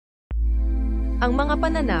Ang mga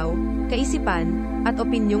pananaw, kaisipan, at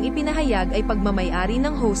opinyong ipinahayag ay pagmamay-ari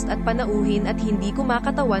ng host at panauhin at hindi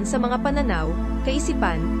kumakatawan sa mga pananaw,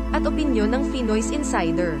 kaisipan, at opinyon ng Pinoy's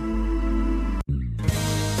Insider.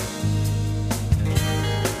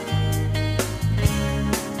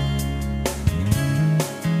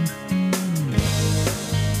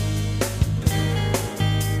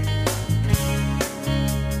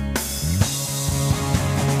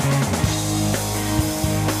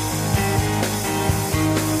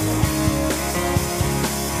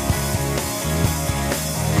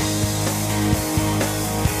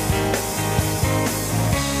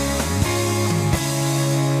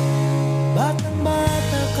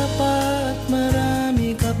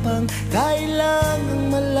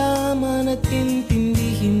 Kailangang malaman at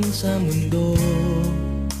intindihin sa mundo.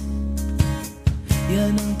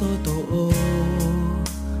 Yan ang totoo.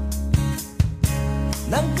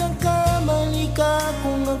 Nagkakamali ka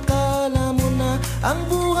kung akala mo na ang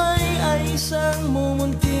buhay ay isang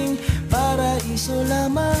mumunting paraiso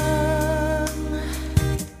lamang.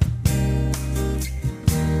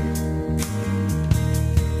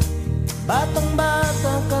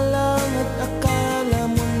 Batang-bata ka lang at akala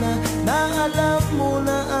mo na alam mo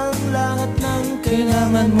na ang lahat ng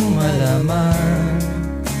kailangan mong malaman.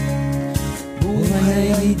 Buhay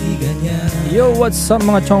ay di ganyan. Yo, what's up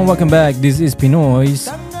mga chong? Welcome back. This is Pinoy's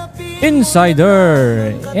Insider.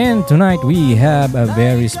 And tonight we have a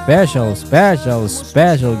very special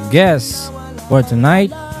guest for tonight.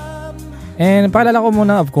 And paalala ko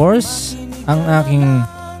muna, of course, ang aking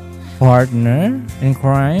partner in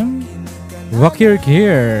crime, Wakir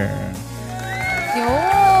Kir. Yo,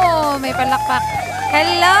 may palakpak.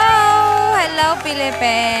 Hello,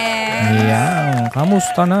 Philippines. Yan,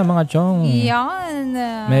 kamusta na mga chong? Yan.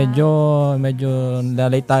 Medyo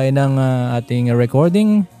lalay tayo ng ating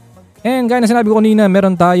recording. And gaya na sinabi ko kanina,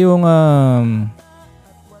 meron tayong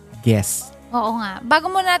guest. Oo nga. Bago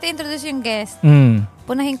muna natin introduce yung guest,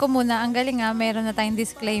 punahin ko muna. Ang galing meron na tayong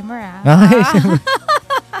disclaimer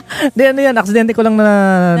Di, ano yan, aksidente ko lang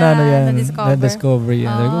na-discover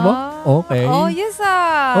yan. Okay. Oh, yes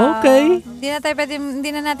Okay. Hindi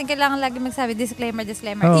na natin kailangan lagi magsabi disclaimer.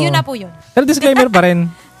 Oo. Yun na po yun. Pero disclaimer pa rin.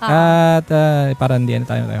 At parang hindi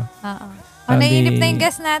tayo. Oo. Naiinip na yung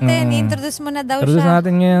guest natin. I-introduce mo na daw Introduce siya.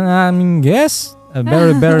 natin yung aming guest. A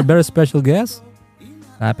very, very, very special guest.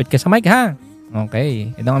 Lapit ka sa mic, ha?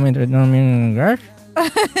 Okay. Ito ang aming guest.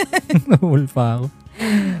 Nahul pa ako.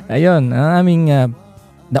 Ayun, ang aming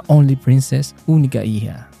the only princess, unika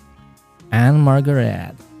iha. And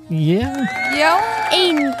Margarette. Yeah. Yo.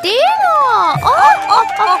 Intino!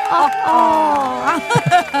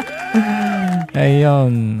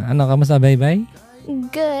 Ayun. Ano, kamusta, bye-bye?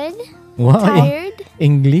 Good. Wow. Tired?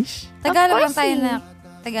 English? Tagalog lang tayo na.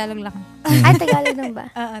 Tagalog lang. Ay, Tagalog lang ba?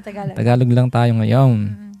 Tagalog. Tagalog lang tayo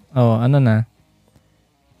ngayon. Oh, ano na?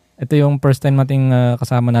 Ito yung first time nating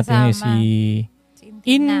kasama natin si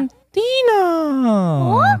Intina.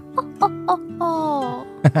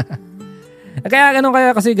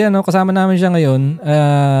 Kaya kasi kasama namin siya ngayon.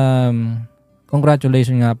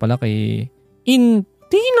 Congratulations nga pala kay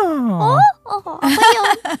Intina. Ako yun.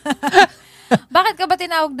 Bakit ka ba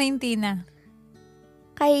tinawag na Intina?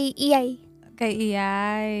 Kay Iyay. Kay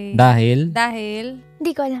Iyay. Dahil?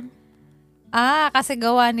 Hindi ko alam. Kasi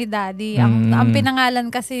gawa ni Daddy. Ang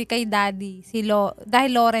pinangalan kasi kay Daddy,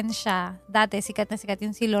 dahil Lawrence siya. Dati sikat na sikat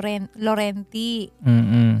yung si Laurenti.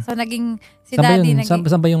 So naging si saan Daddy. Saan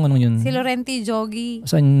ba yung ano yun? Si Laurenti Jogi.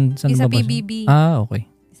 Saan sa ba PBB. Okay.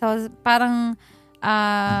 So parang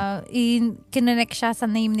kinonect siya sa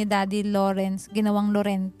name ni Daddy Lawrence, ginawang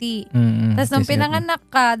Laurenti. Tapos nung pinanganak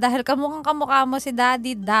ka, dahil kamukha mo si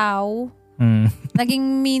Daddy daw,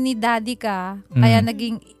 naging mini Daddy ka, kaya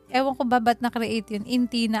naging ewan ko ba ba't na-create yun,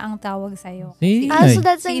 Intina ang tawag sa'yo. So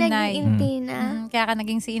that's why naging Intina. Kaya ka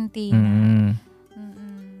naging si Intina.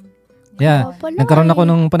 Yeah. Nagkaroon ako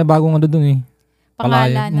ng panibagong ano dun eh.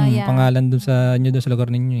 Pangalan Pangalan dun sa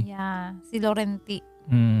lugar ninyo eh. Yeah. Si Laurenti.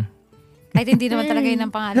 Kahit hindi naman talaga yun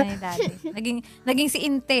ang pangalan ni Daddy. Naging si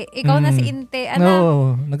Inte. Ikaw na si Inte.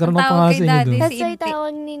 No, nagkaroon ng pangalan sa inyo dun. That's why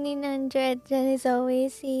tawag ni Ninang Dred is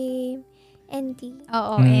always si NT.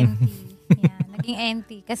 Oo, NT. Yeah, naging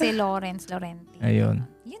NT. Kasi Laurenti. Ayun.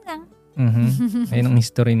 Yun lang. Ayun ang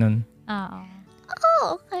history nun. Oo.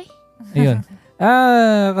 Okay. Ayun.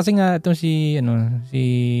 Kasi nga itong si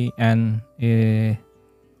Ann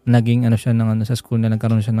naging siya ng sa school na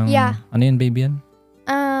nagkaroon siya ng ano yun, baby yan?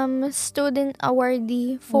 Student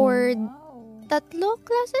awardee for 3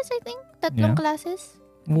 classes, I think. 3 classes.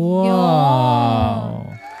 Wow.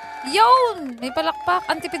 Yun! May palakpak.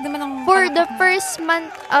 Ang tipid naman ng For the first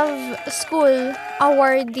month of school,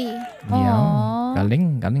 awardee. Yeah.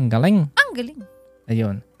 Galing. Ang galing.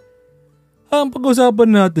 Ayun. Ang pag-usapan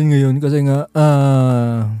natin ngayon kasi nga,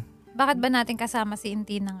 bakit ba natin kasama si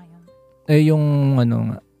Intina ngayon? yung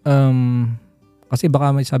kasi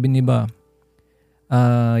baka may sabi ni iba,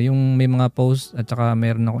 yung may mga post at saka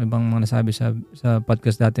mayroon akong ibang mga nasabi sa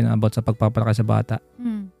podcast natin about sa pagpapalaki sa bata.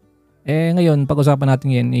 Ngayon, pag-usapan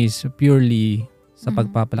natin yan is purely sa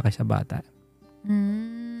pagpapalaki sa bata.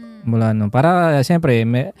 Mula para siyempre,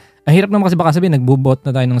 ang hirap naman kasi baka sabihin, nagbubot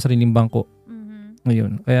na tayo ng sariling bangko.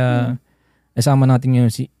 Ngayon, kaya isama natin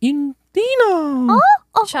ngayon si Intina.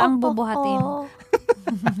 Siya ang bubuhatin.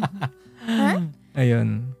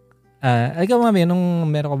 Ayun. Ikaw, mami, anong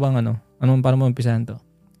meron ka bang paano mo umpisahan to?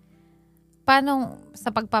 Paano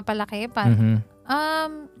sa pagpapalaki?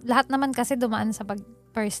 Lahat naman kasi dumaan sa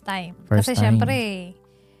first time. Kasi syempre,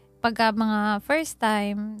 pagka mga first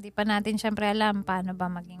time, di pa natin syempre alam paano ba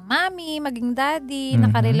maging mommy, maging daddy.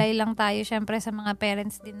 Nakarely lang tayo syempre sa mga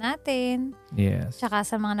parents din natin. Yes. Tsaka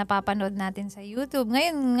sa mga napapanood natin sa YouTube.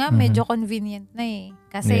 Ngayon nga, medyo convenient na eh.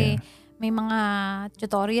 Kasi may mga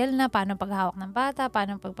tutorial na paano paghawak ng bata,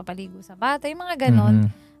 paano pagpapaligo sa bata, yung mga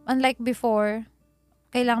ganon. Unlike before,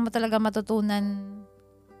 kailangan mo talaga matutunan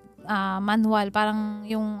manual. Parang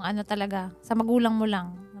yung talaga, sa magulang mo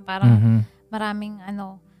lang. Parang maraming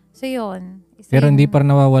So yun. Pero hindi pa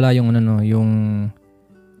nawawala yung yung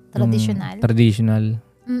traditional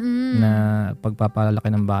na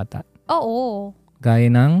pagpapalaki ng bata. Oo.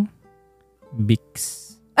 Gaya ng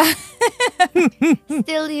Vicks.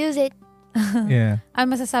 Still use it. Yeah.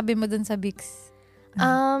 Ano masasabi mo dun sa Vicks?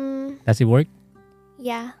 Does it work?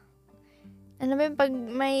 Yeah. Ano ba yung pag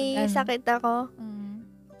may sakit ako?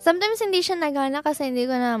 Sometimes hindi siya nagana kasi hindi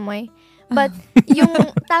ko naamoy. But yung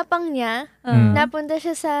tapang niya, napunta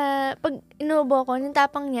siya sa, pag inubo ko, yung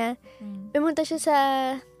tapang niya, pumunta siya sa,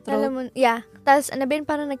 tapos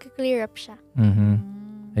parang nag-clear up siya.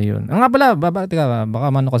 Ayun. Nga pala, baka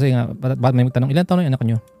mano kasi nga, may magtanong, ilan taon yung anak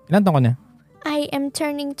nyo? Ilan taon ka na? I am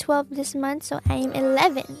turning 12 this month, so I am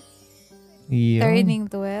 11. Yun. Turning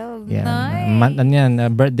 12. Yeah. Nice. Month,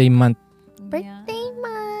 birthday month. Birthday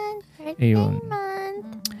month. Ayun.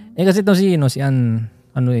 Kasi ito si Ann,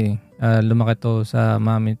 lumaki to sa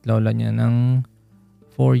mami at lola niya ng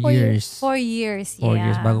 4 years. 4 years, 4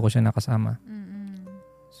 years bago ko siya nakasama.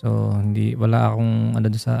 So, wala akong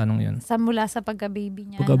doon sa yun. Mula sa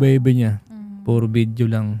pagka-baby niya. Pagka-baby niya. Puro video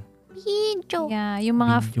lang. Video. Yeah, yung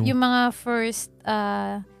mga first,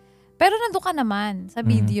 pero nandun ka naman sa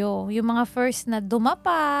video. Yung mga first na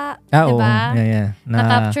dumapa, diba? Yeah.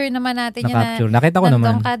 Na-capture naman natin yun. Nakita ko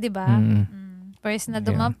naman. Nandun ka, diba? First na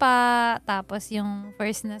dumapa, tapos yung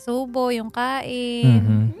first na subo, yung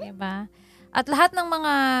kain, diba? At lahat ng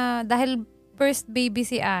mga, dahil first baby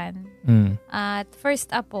si Ann, at first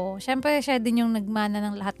apo, syempre siya din yung nagmana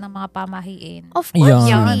ng lahat ng mga pamahiin. Of course.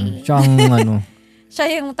 Yan. Siya ang siya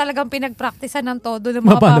yung talagang pinagpraktisan ng todo ng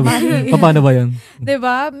mga pamahiin. Paano ba yun?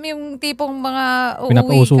 Diba? Yung tipong mga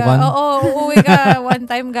pinapausukan? Uuwi ka one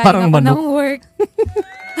time galing ako ng work.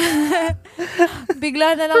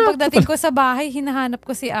 Bigla na lang pagdating ko sa bahay, hinahanap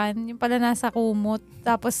ko si Ann. Yung pala nasa kumot.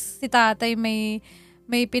 Tapos si tatay may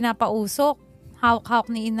pinapausok. Hawak-hawak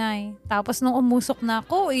ni inay. Tapos nung umusok na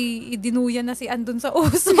ako, idinuyan na si Ann dun sa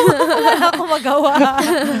usok. Wala na ako magawa.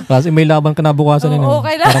 Kasi may laban ka na bukasan. Oo,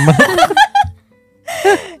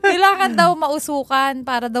 kailangan daw mausukan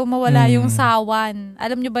para daw mawala yung sawan.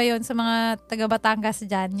 Alam nyo ba yon sa mga taga-Batangas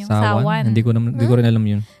dyan? Yung sawan. Hindi ko rin alam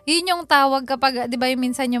yun. Yun yung tawag kapag, di ba yung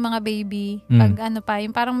minsan yung mga baby, pag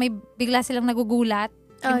yung parang may bigla silang nagugulat.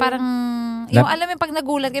 Yung parang, yung alam mo pag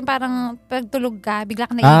nagulat, yung parang pagtulog ka, bigla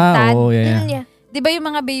ka naiintad. Yeah. Di ba yung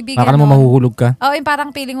mga baby gano'n? Akala mo mahuhulog ka? Oo, yung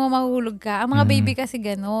parang feeling mo mahuhulog ka. Ang mga baby kasi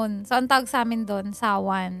gano'n. So, ang tawag sa amin doon,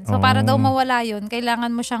 sawan. So, para daw mawala yun,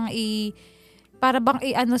 kailangan mo siyang para bang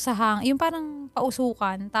yung parang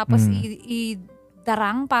pausukan, tapos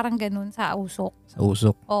idarang, parang ganun sa usok. Sa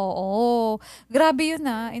usok? Oo. Grabe yun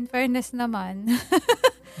in fairness naman.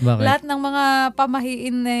 Bakit? Lahat ng mga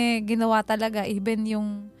pamahiin ginawa talaga, even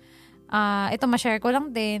yung, ito ma-share ko lang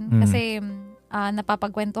din, kasi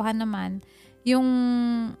napapagkwentuhan naman, yung,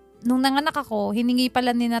 nung nanganak ako, hiningi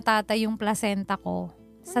pala ni na tatay yung placenta ko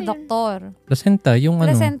sa doktor. Placenta, yung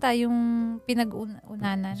Placenta, yung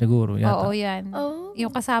pinag-unanan. Siguro, yata. Oo, yan.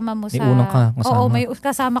 Yung kasama mo may unang ka, kasama. Oo, may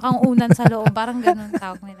kasama kang unan sa loob. Parang ganun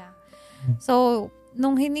tawag nila. So,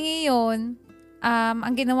 nung hiningi yun,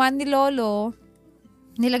 ang ginawa ni Lolo,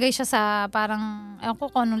 nilagay siya sa parang, ewan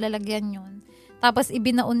ko kung anong lalagyan yun. Tapos,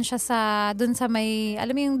 ibinaon siya dun sa may,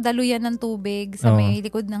 alam mo yung daluyan ng tubig, sa may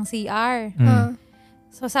likod ng CR.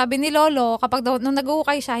 So sabi ni Lolo, kapag daw nung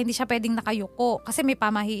nag-uukay siya, hindi siya pwedeng nakayuko kasi may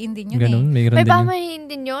pamahiin din yun Ganun, eh. May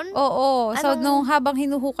pamahiin din yun? Oo. So nung habang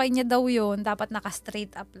hinuhukay niya daw yun, dapat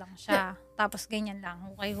naka-straight up lang siya. Tapos ganyan lang,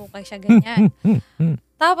 hukay-hukay siya ganyan.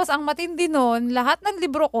 Tapos ang matindi nun, lahat ng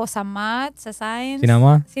libro ko sa math, sa science,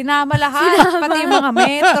 sinama lahat. Pati yung mga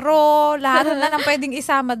metro, lahat na lang pwedeng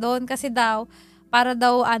isama doon kasi daw, para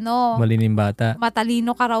daw malinim bata.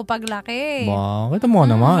 Matalino ka raw paglaki. Bakit mo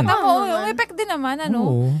naman? Yung effect din naman,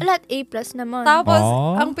 Lahat A+ naman. Tapos,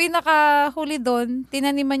 ang pinakahuli doon,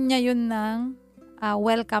 tinaniman niya yun ng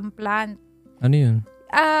welcome plant. Ano yun?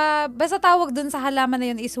 Basta tawag doon sa halaman na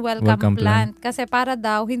yun is welcome plant. Kasi para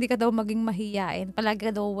daw, hindi ka daw maging mahiyain.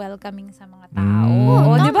 Palagi ka daw welcoming sa mga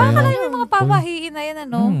tao. Di ba? Akala yung mga pamahiin na yan,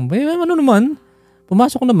 ano naman?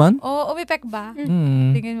 Pumasok naman. Umipek ba?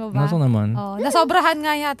 Tingin mo ba? Pumasok naman. Nasobrahan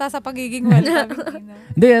nga yata sa pagiging welcoming.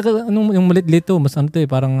 Hindi, yung malit-lit to, mas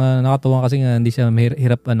parang nakatuwa kasi nga hindi siya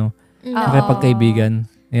mahirap pagkaibigan.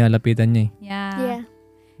 Lapitan niya eh. Yeah.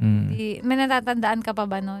 May natatandaan ka pa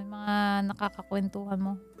ba yung mga nakakakwentuhan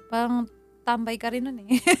mo? Parang tambay ka rin nun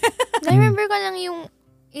eh. Na-remember ko lang yung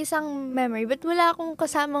isang memory, but wala akong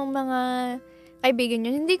kasamang mga kaibigan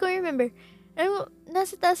yun. Hindi ko remember.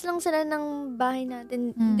 Nasa taas lang sila ng bahay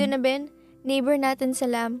natin. Doon na Ben, neighbor natin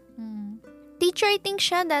sila. Teacher, I think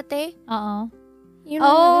siya dati. Oo. Yung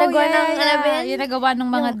nagawa ng Ben. Yung nagawa ng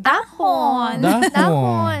mga dahon.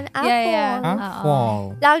 Dahon.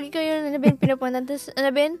 Apple. Lagi ko yun, Ben, pinupunta. Tapos,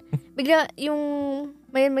 Ben, bigla yung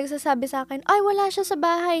may magsasabi sa akin, ay, wala siya sa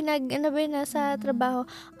bahay. Nasa trabaho.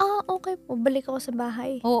 Okay po. Balik ako sa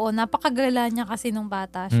bahay. Oo, napakagala niya kasi nung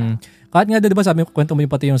bata siya. Kahit nga, di ba sabi ko, kwento mo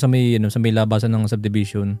yung pati yung sa may labasan ng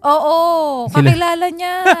subdivision. Oo, kakilala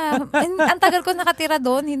niya. Ang tagal ko nakatira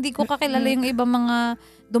doon, hindi ko kakilala yung ibang mga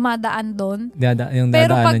dumadaan doon.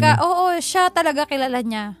 Pero pagka, siya talaga kilala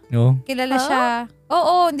niya. Kilala siya.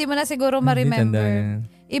 Oo, hindi mo na siguro ma-remember.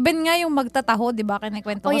 Even nga yung magtataho, di ba?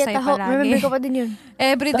 Kinikwento ko sa'yo taho. palagi. Remember ko pa din yun.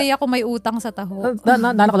 Everyday ako may utang sa taho.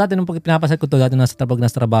 Naalala ko dati nung pinapasal ko to, dati nasa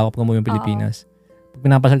trabaho ko yung Pilipinas. Pag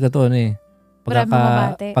pinapasal ko to,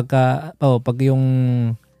 pag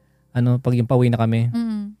yung pauwi na kami.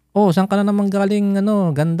 Saan ka na naman galing,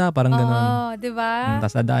 ganda, parang gano'n. Di ba?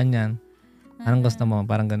 Tapos dadaan yan. Anong gusto mo?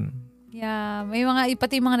 Parang gano'n. Yeah, may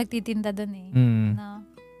pati mga nagtitinda doon eh.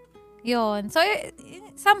 Yun. So,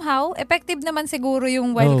 somehow, effective naman siguro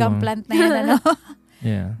yung welcome plant na yan,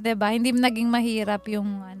 Yeah. Diba? Hindi naging mahirap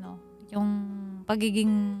yung, yung pagiging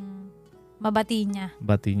mabati niya.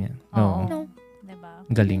 Bati niya. Oo. Diba?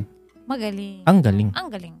 Galing. Magaling. Ang galing. Ang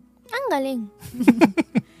galing. Ang galing.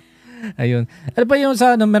 Ayun. Ano pa yung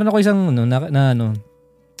meron ako isang,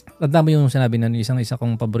 tanda mo yung sinabi na isa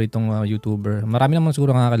kong paboritong YouTuber. Marami naman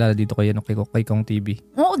siguro nakakilala dito kay Kong TV.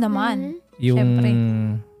 Oo naman. Yung, syempre.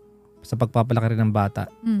 Sa pagpapalaki rin ng bata.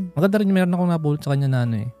 Maganda rin meron akong napulot sa kanya na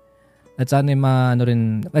At sana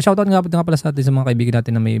rin. Shoutout nga pala sa atin sa mga kaibigan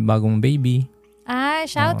natin na may bagong baby.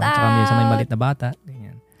 Shout out. Tsaka sa may malit na bata.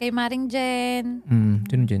 Ganyan. Kay Maring Jen.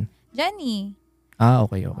 Sino Jen? Jenny.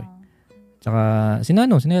 Okay. Tsaka si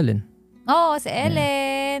Ellen. Si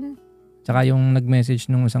Ellen. Tsaka yung nag-message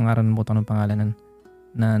nung isang araw ng butang ng pangalan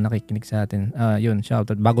na nakikinig sa atin. Yun,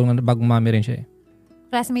 shoutout. Bagong mami rin siya eh.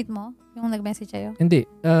 Classmate mo? Yung nag-message sa'yo? Hindi.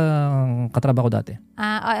 Katrabaho ko dati.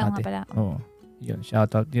 Nga pala. Oo. Yun,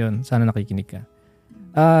 shoutout. Yun, sana nakikinig ka.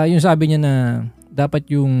 Yung sabi niya na dapat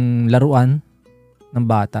yung laruan ng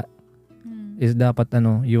bata is dapat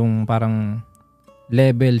yung parang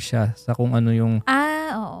level siya sa kung ano yung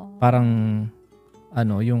oo. Parang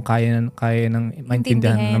yung kaya ng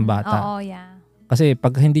maintindihan ng bata. Oo, yeah. Kasi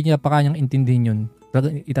pag hindi niya pa kanyang intindihin yun,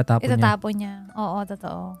 itatapon niya. Oo,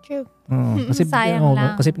 totoo. True. Kasi sayang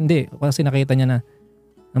lang. Kasi nakita niya na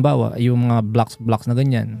halimbawa, yung mga blocks na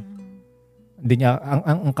ganyan. Hindi niya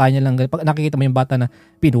ang kanya lang pag nakikita mo yung bata na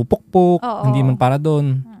pinupukpok, hindi man para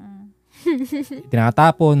doon.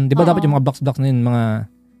 Tinatapon. 'Di ba dapat yung mga blocks na yun, mga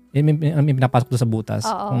may pinapasok doon sa butas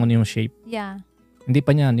kung ano yung shape. Yeah. Hindi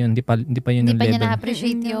pa niya yun, hindi pa yun yung level. Hindi pa niya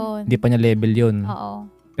na-appreciate yun. Hindi pa niya level yun. Oo.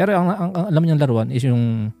 Pero ang alam niyang laruan is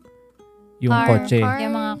yung kotse.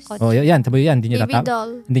 Yung mga kotse. Yan, sabi yan, hindi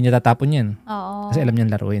niya tatapon yan. Oo. Kasi alam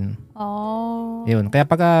niyang laruin. Oo. Yun. Kaya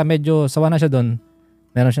pag medyo sawa na siya doon,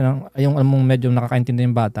 meron siya yung alam mong medyo nakakaintindi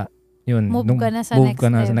yung bata. Yun. Move ka na sa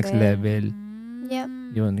next level. Yep.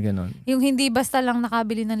 Yun, ganun. Yung hindi basta lang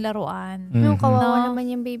nakabili ng laruan. Yung kawawa naman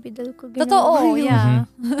yung baby doll ko. Totoo, yeah.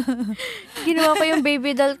 Ginawa ko yung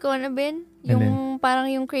baby doll ko, Ben? Yung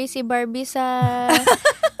parang yung crazy Barbie sa...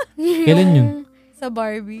 Kailan yun? Sa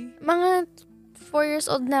Barbie? Mga 4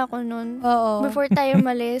 years old na ako noon. Oo. Before tayo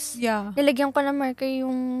malis. Yeah. Nilagyan ko ng marker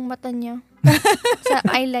yung mata niya. sa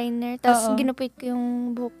eyeliner. Tapos ginupit ko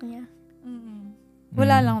yung buhok niya.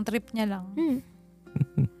 Wala lang, trip niya lang.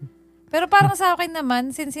 Pero parang sa akin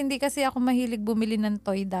naman, since hindi kasi ako mahilig bumili ng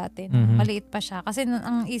toy dati, maliit pa siya. Kasi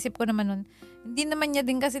ang isip ko naman nun, hindi naman niya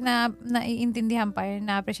din kasi naiintindihan pa,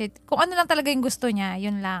 na-appreciate. Kung ano lang talaga yung gusto niya,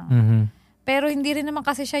 yun lang. Pero hindi rin naman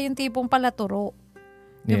kasi siya yung tipong palaturo.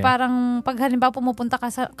 Yung parang pag halimbawa pumupunta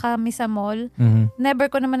kami sa mall, never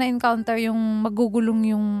ko naman na-encounter yung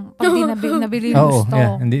magugulong yung pag di nabili yung gusto.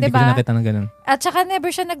 Hindi ko siya nakita ng ganun. At saka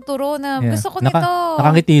never siya nagturo na gusto ko nito.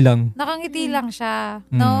 Nakangiti lang. Nakangiti lang siya.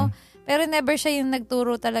 No? Pero never siya yung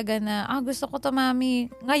nagturo talaga na, gusto ko to mami.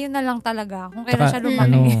 Ngayon na lang talaga. Kung kailan siya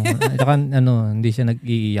lumaki. Tsaka hindi siya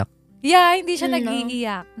nag-iiyak. Yeah, hindi siya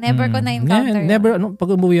nag-iiyak. Never ko na-encounter. Never. Pag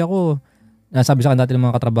umuwi ako, sabi sa akin dati ng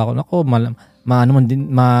mga katrabaho ko,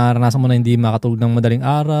 maranasan mo na hindi makatulog ng madaling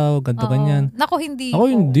araw, ganito ganyan. Nako, hindi. Ako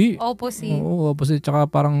hindi. Opposite. Oo, opposite.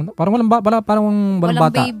 Tsaka parang walang bata.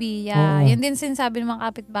 Walang baby, yeah. Yun din sinasabi ng mga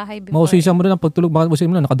kapitbahay before. Mausisa mo rin ang pagtulog, bakit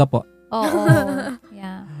usisa mo na nakadapa. Oo.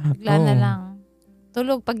 Yeah. Bigla na lang.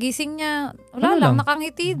 Tulog. Pagising niya, wala lang.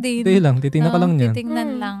 Nakangiti din. Hindi lang. Titingnan ka lang niya.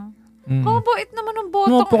 Titingnan lang. Kabait naman ng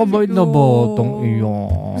botong. Napakabait na botong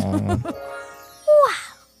iyon.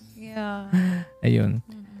 Yeah. Ayun.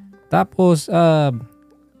 Tapos,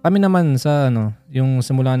 kami naman sa, yung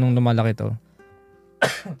simula nung lumalaki to,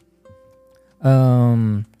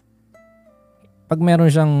 pag meron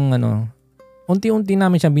siyang, unti-unti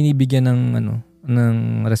namin siya binibigyan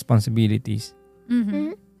ng responsibilities.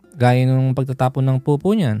 Gaya nung pagtatapon ng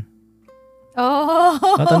pupo niyan. Oh.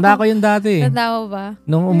 Tanda ko yun dati. Tanda mo ba?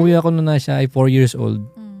 Nung umuwi ako na siya ay 4 years old.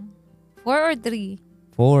 4 or 3?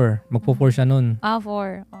 4. Magpo-4 siya nun.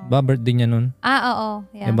 4. Ba, birthday niya nun. Oo.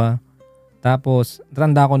 Yeah. Diba? Tapos,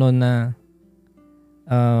 tanda ko nun na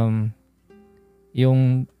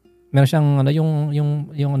yung meron siyang yung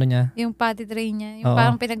niya. Yung potty tray niya. Yung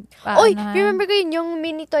parang remember ko yun, yung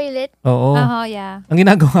mini toilet? Oo. Yeah. Ang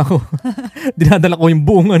ginagawa ko, dinadala ko yung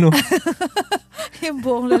buong yung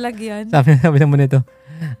buong lalagyan. sabi naman nito,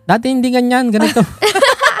 dati hindi ganito.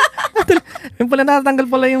 Yung pala natatanggal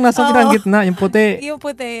pala yung nasa gitna, yung puti. Yung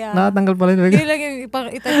puti, yeah. Natatanggal pala. Yun lang yung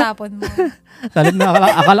itatapon mo. Salit na,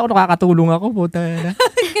 akala ko nakakatulong ako, puta.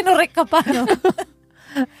 Kinurek ka pa, no?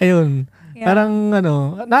 Ayun. Yeah. Parang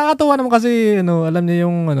nakakatuwa naman kasi alam niya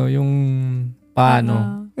yung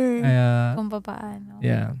paano. Kaya kung paano.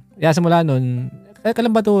 Yeah. Yeah, simula noon,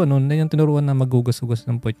 kailan ba to yung tinuruan na maghugas-hugas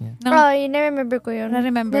ng puwet niya? Na-remember ko yun.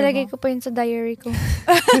 Nalagay ko pa yun sa diary ko.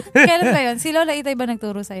 Kailan ba yun? Si Lola Itay ba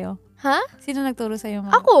nagturo sa'yo? Ha? Sino nagturo sa'yo?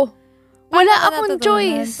 Ako. Wala akong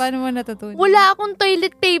choice. Paano mo natutunan? Wala akong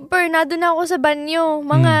toilet paper. Nandun ako sa banyo.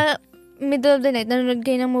 Mga middle of the night, nanonood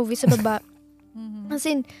kayo ng movie sa baba. As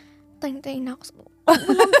in, tayong na ako sa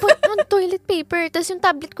walang toilet paper. Tapos yung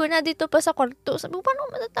tablet ko na dito pa sa kwarto. Sabi ko, paano ko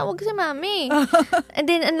matatawag si mami? And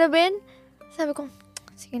then, sabi ko,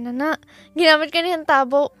 sige na. Ginamit ka na yung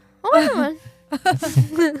tabo. Oo naman.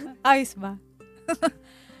 Ayos ba?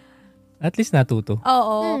 At least natuto.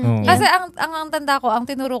 Oo. Kasi ang tanda ko, ang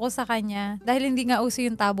tinuro ko sa kanya, dahil hindi nga uso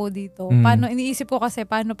yung tabo dito, iniisip ko kasi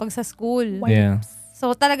paano pag sa school. Yeah.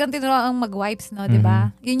 So talagang tinuro ang mag-wipes, no, di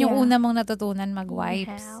ba? Yun yung una mong natutunan,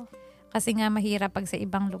 mag-wipes. Kasi nga mahirap pag sa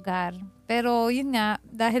ibang lugar. Pero yun nga,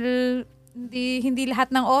 dahil hindi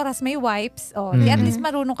lahat ng oras may wipes, di at least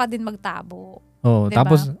marunong ka din magtabo. Diba?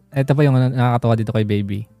 Tapos, ito pa yung nakakatawa dito kay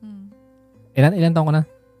baby. Ilan taon ka na?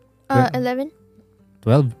 11.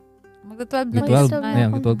 12? Magta-12 na. 12. Ayun,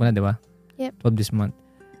 12 pa na, di ba? Yep. 12 this month.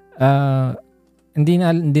 Hindi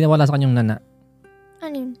na wala sa kanyang nana.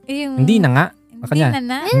 Ano yun? Hindi na nga.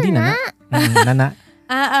 Hindi na nga. Nana.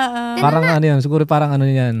 Parang yun, siguro parang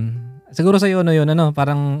yan. Siguro sa'yo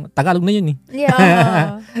parang Tagalog na yun eh.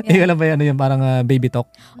 Yeah. Hindi ka lang ba yun, parang baby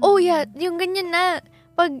talk? Oh yeah, yung ganyan na.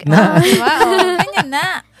 Pag, ganyan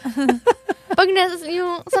na. Pag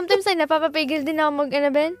sometimes ay napapapigil din ako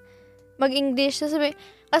mag-English.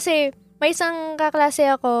 Kasi may isang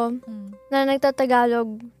kaklase ako na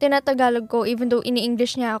nagtatagalog. Tinatagalog ko even though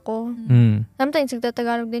ini-English niya ako. Sometimes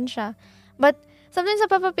nagtatagalog din siya. But sometimes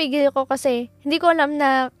napapapigil ko kasi hindi ko alam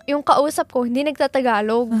na yung kausap ko hindi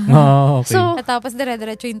nagtatagalog. Okay. So, tapos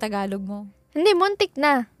dire-diretso yung Tagalog mo. Hindi, muntik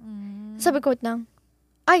na. Sabi ko lang,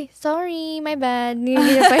 ay, sorry, my bad.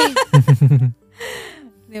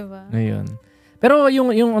 Diba? Ayun. Pero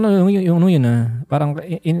yung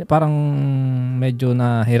parang medyo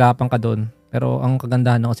nahirapan ka doon. Pero ang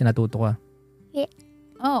kagandahan kasi natuto ka. Yeah.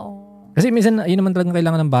 Oo. Kasi minsan yun naman talagang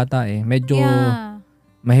kailangan ng bata eh. Medyo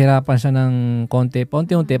mahirapan siya ng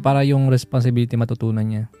paunti-unti para yung responsibility matutunan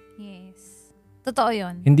niya. Yes. Totoo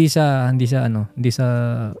 'yon. Hindi sa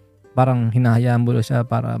parang hinahayaan mo siya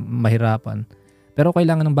para mahirapan. Pero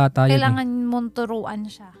kailangan ng bata yun. Kailangan mong turuan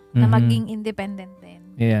siya na maging independent din.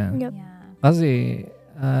 Yeah. Yep. Yeah. Kasi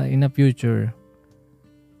in the future,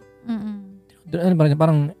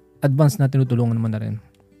 parang advance na tinutulungan naman na rin.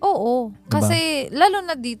 Oo. Diba? Kasi lalo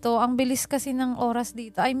na dito, ang bilis kasi ng oras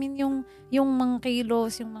dito. I mean, yung mga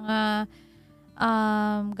kilos, yung mga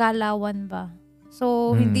galawan ba.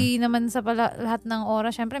 So, hindi naman sa lahat ng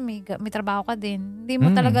oras. Syempre, may trabaho ka din. Hindi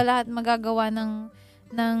mo talaga lahat magagawa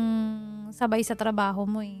ng sabay sa trabaho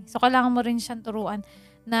mo eh. So, kailangan mo rin siyang turuan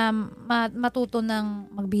na matuto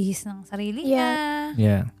ng magbihis ng sarili niya.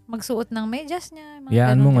 Yeah. Magsuot ng medyas niya.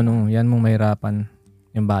 Yan mong mahirapan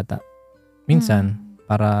yung bata. Minsan,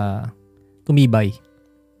 para tumibay.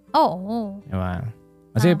 Oo. Diba?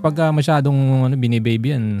 Kasi pagka masyadong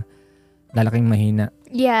binibaby yan, lalaking mahina.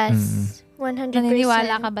 Yes. 100%.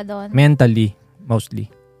 Naniniwala ka ba doon? Mentally,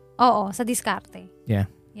 mostly. Oo, sa diskarte.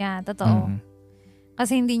 Yeah. Yeah, totoo.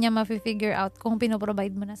 Kasi hindi niya ma-figure out kung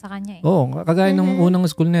pinoprovide mo na sa kanya eh. Oo, kagaya ng unang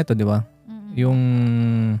school nito, di ba?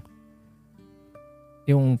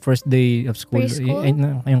 Yung first day of school,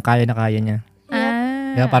 yung kaya na kaya niya.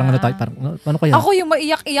 Kaya parang ano kaya? Ako yung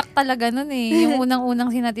maiyak-iyak talaga nun eh. Yung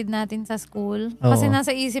unang-unang sinatid natin sa school. Kasi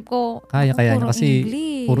nasa isip ko, kaya puro kasi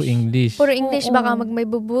English. Puro English. Puro English, baka may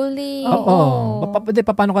bubully. Oo.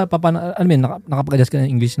 Paano nakapag-adjust ka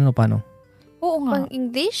ng English na paano? Oo nga. Pang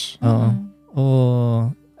English? Oo.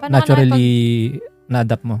 O naturally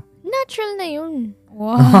na-adapt mo? Natural na yun.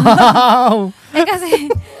 Wow!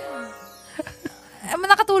 Kasi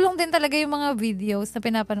nakatulong din talaga yung mga videos na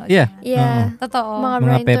pinapanood Yeah. niya. Yeah. Totoo.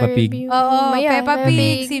 Mga Peppa Pig. Oo, Yeah, Peppa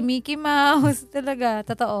Pig, si Mickey Mouse. Talaga,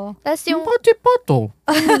 totoo. Tapos yung Pato.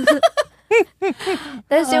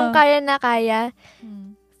 kaya na kaya.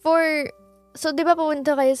 So, di ba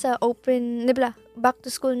pupunta kayo sa open, di ba, back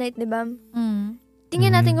to school night, di ba?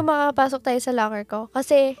 Tingnan natin kung makakapasok tayo sa locker ko.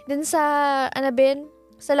 Kasi, dun sa,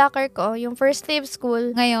 sa locker ko, yung first day of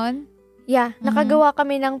school. Ngayon? Yeah, nakagawa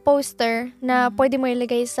kami ng poster na pwede mo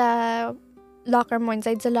ilagay sa locker mo,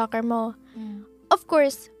 inside sa locker mo. Of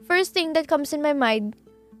course, first thing that comes in my mind,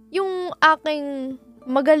 yung aking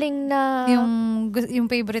magaling na... Yung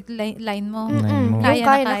favorite line mo. Yung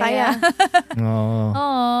kaya na kaya. Oo.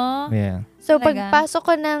 Yeah. So, Talaga? pagpasok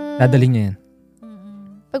ko ng... Dadalhin niya yan.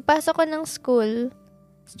 Pagpasok ko ng school,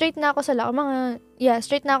 straight na ako sa locker.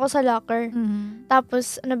 Straight na ako sa locker.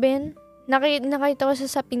 Tapos, nakita ko siya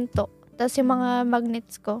sa pinto. Tapos yung mga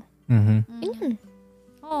magnets ko. Yun.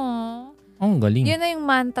 Aww. Ang galing. Yun na yung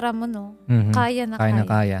mantra mo, no? Kaya na kaya.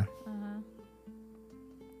 kaya.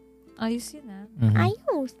 Ayos yun, ah.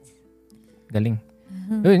 Ayos. Galing.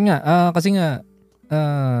 Yun nga, kasi nga,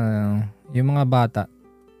 yung mga bata,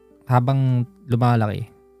 habang lumalaki,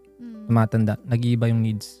 tumatanda, nag-iiba yung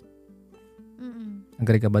needs.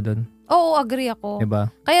 Agree ka ba doon? Oo, agree ako. Diba?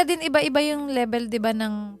 Kaya din iba-iba yung level, diba,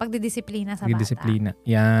 ng pagdidisiplina sa bata. Pagdidisiplina.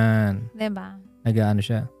 Yan. Diba? Nag-ano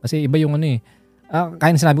siya. Kasi iba yung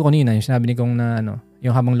kaya sinabi ko kanina, yung sinabi ni Kong na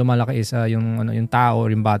yung habang lumalaki isa, yung tao or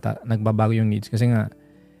yung bata, nagbabago yung needs. Kasi nga,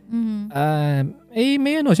 may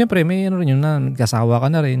siyempre, may rin yun na, nagkasawa ka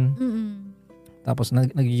na rin. Tapos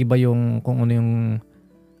nag-iiba yung kung ano yung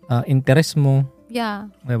interest mo. Yeah.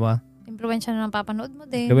 Diba? Impluwensya na ng papanood mo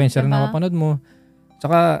din. Impluwensya rin ng papanood mo.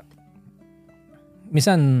 Tsaka,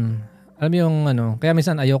 minsan, alam mo yung kaya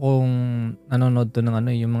minsan ayokong nanonood to ng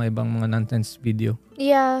yung mga ibang mga nonsense video.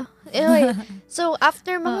 Yeah. Anyway, so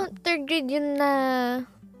after mga third grade yun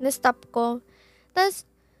na-stop ko. Tapos,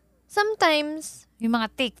 sometimes, yung mga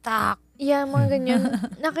TikTok. Yeah, mga ganyan.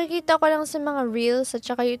 Nakikita ko lang sa mga reels at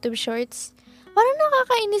saka YouTube shorts. Parang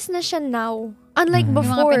nakakainis na siya now. Unlike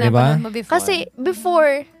before. Yung mga pinapanood mo before. Kasi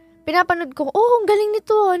before, pinapanood ko, ang galing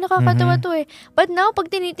nito, nakakatawa to eh. But now,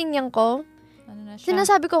 pag tinitingnan ko,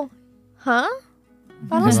 sinasabi ko,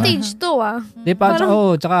 Parang stage 2 Di pa,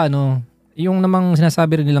 tsaka yung namang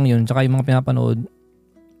sinasabi rin nilang yun, tsaka yung mga pinapanood,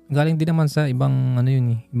 galing din naman sa ibang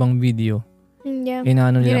ibang video. Yeah.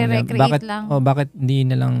 Inaano nilang bakit lang. Bakit hindi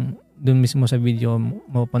na lang dun mismo sa video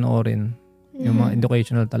mo panoorin yung mga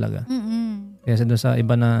educational talaga. Kaya doon sa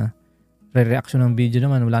iba na re-reaction ng video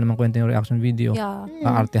naman, wala namang kwenta yung reaction video. Yeah.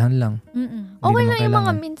 Paartehan lang. Okay lang yung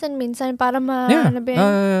mga minsan-minsan para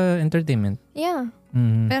entertainment. Yeah.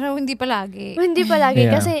 Pero hindi palagi. Hindi palagi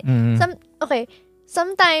Yeah. kasi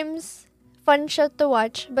sometimes fun siya to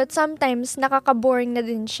watch, but sometimes nakaka-boring na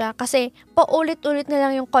din siya kasi paulit-ulit na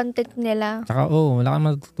lang yung content nila. Tsaka wala kang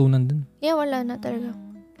matutunan dun. Yeah, wala na talaga.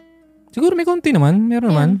 Siguro may konti naman, meron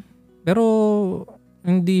naman. Pero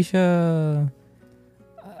hindi siya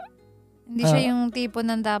hindi siya yung tipo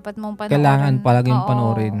ng dapat mong panoorin. kailangan palaging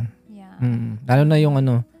panoorin. Yeah. Lalo na yung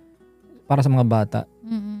para sa mga bata.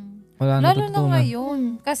 Wala na Lalo na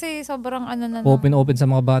ngayon. Kasi sobrang na. Open sa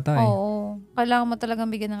mga bata eh. Oo. Kailangan mo talagang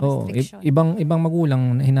bigyan ng restriction. Ibang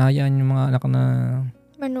magulang, hinahayaan yung mga anak na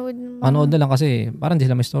manood na lang kasi parang di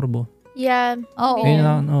sila may istorbo. Yeah. Oo.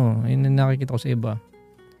 Yun na nakikita ko sa iba.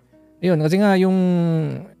 Ayun, kasi nga yung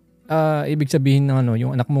ibig sabihin ng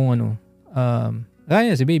yung anak mong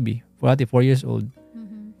kaya si baby, 4 years old.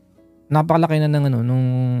 Napakalaki na ng nung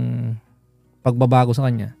pagbabago sa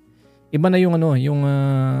kanya. Iba na yung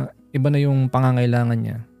iba na yung pangangailangan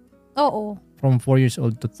niya. Oo. From 4 years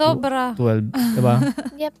old to Sobra. 12, diba?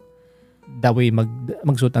 Yep. That way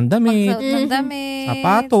magsuot ng damit,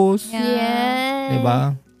 sapatos, Yeah.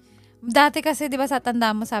 diba? Dati kasi, di ba sa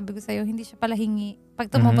tanda mo, sabi ko sa'yo, hindi siya pala hingi. Pag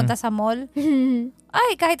tumupunta sa mall,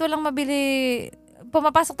 ay, kahit walang mabili,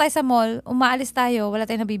 pumapasok tayo sa mall, umaalis tayo, wala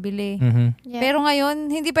tayong nabibili. Yeah. Pero ngayon,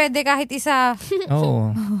 hindi pwede kahit isa.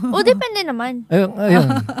 Oo. O, depende naman. Ayun.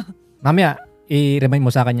 Mamaya, i-remind mo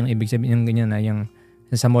sa akin yung ibig sabihin yung ganyan na yung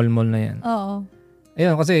sa mall na yan. Oo.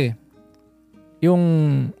 Ayun, kasi yung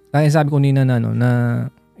kaya sabi ko nina na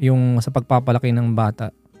yung sa pagpapalaki ng bata,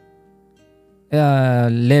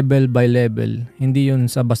 level by level, hindi yun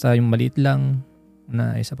sa basta yung maliit lang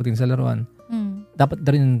na isa pagdating sa laruan. Dapat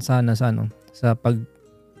rin sana sa pag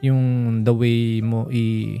yung the way mo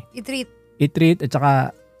i-treat at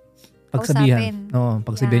saka pagsabihan.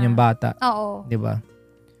 Pagsabihan yung bata. Oo. 'Di ba?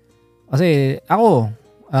 Kasi ako,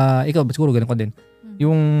 ikaw siguro ganun ko din.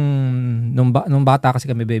 Yung nung bata kasi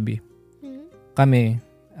kami, baby. Kami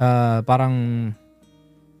parang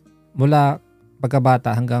mula pagkabata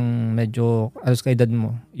hanggang medyo alos ka edad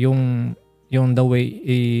mo, yung the way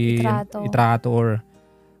itrato or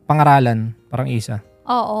pangaralan, parang isa.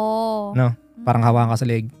 Oo. No? Parang hawakan ka sa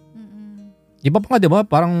leg. Iba pa nga, 'di ba?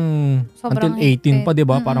 Parang sobrang until 18 pa, 'di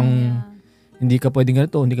ba? Parang hindi ka pwedeng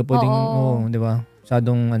ganito, hindi ka pwedeng 'di ba?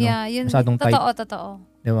 Masyadong tight. Totoo.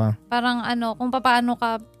 'Di ba? Parang kung paano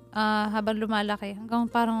ka habang lumalaki,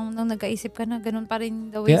 hanggang parang nung nag-aisip ka na, ganun pa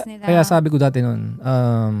rin the ways nila. Kaya sabi ko dati noon,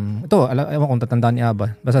 ito, ewan kung tatandaan ni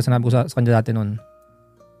Aba, basta sinabi ko sa kanya dati noon,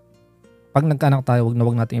 pag nagkaanak tayo,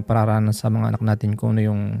 wag natin ipararanas sa mga anak natin kung ano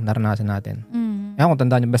yung naranasan natin. Ewan kung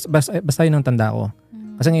tandaan niyo, basta yun ang tanda ko.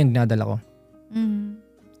 Kasi ngayon dinadala ko.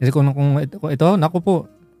 Kasi kung ito, naku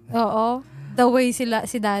po. Oo. The way si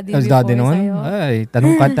daddy si daddy noon, ay,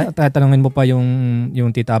 tanungin mo pa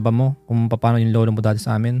yung tita Aba mo kung paano yung lolo mo dati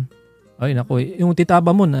sa amin. Ay, naku, yung tita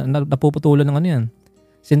Aba mo, napuputulan ng yan.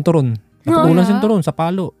 Sinturon. Naputulan sinturon sa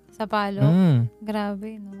palo. Sa palo?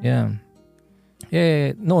 Grabe, no? Yeah.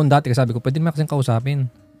 Noon dati, sabi ko, pwede naman kasing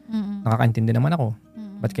kausapin. Nakakaintindi naman ako.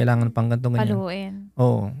 Ba't kailangan pang ganito ganyan? Paluin.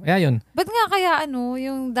 Oo. Kaya yun. Ba't nga kaya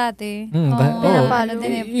yung dati? Pinapalo.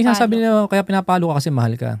 Sabi nila, kaya pinapalo ka kasi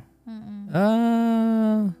mahal ka.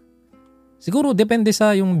 Siguro depende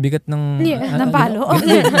sa yung bigat ng ng palo.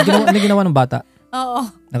 na ginawa ng bata. Oo.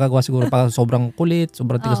 Nagagawa siguro pa sobrang kulit,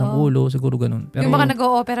 sobrang tigas ng ulo, siguro ganun. Pero yung mga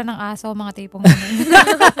nag-o-opera ng aso, mga tipong ganun.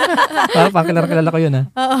 Parang kilala ko yun ha.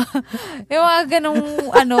 Oo. Yung mga ganung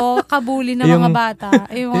kabuli ng mga bata.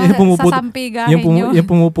 Yung mga sasampigahin nyo. Yung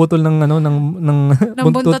pumuputol ng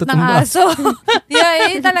buntot ng aso.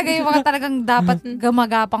 Talaga yung mga talagang dapat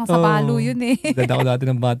gamagapang sa palo yun eh. Ganda ko dati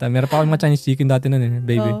ng bata. Meron pa akong mga Chinese chicken dati nun eh,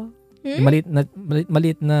 baby.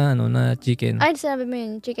 Maliit na chicken. Ay, sabi mo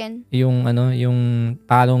yun, chicken. Yung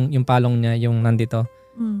palong niya, yung nandito.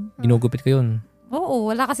 Ginugupit ko yun. Oo,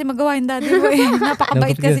 wala kasi magawa yung daddy mo eh.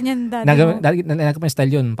 Napakabait kasi niyan daddy mo. Nalagay pa yung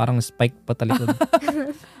style yun, parang spike pa talikod.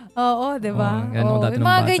 Oo, di ba? Yung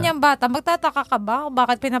mga ganyang bata, magtataka ka ba kung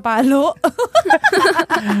bakit pinapalo?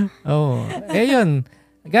 Oo. Yun.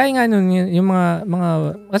 Gaya nga nun, yung mga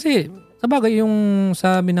kasi sabagay yung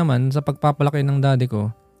sabi naman sa pagpapalaki ng daddy ko,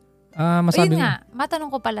 masabi yun nga,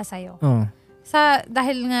 matanong ko pala sa'yo.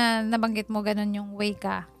 Dahil nga nabanggit mo ganun yung way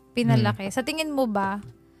ka, pinalaki. Sa tingin mo ba,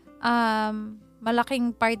 malaking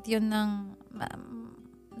part yun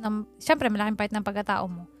syempre malaking part ng pagkatao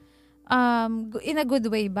mo. In a good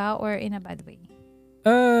way ba or in a bad way?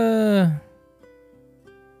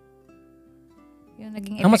 Yung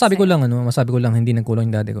naging effect masabi ko lang hindi nagkulang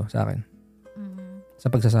yung daddy ko sa akin. Sa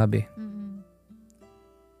pagsasabi.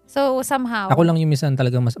 So, somehow... Ako lang yung minsan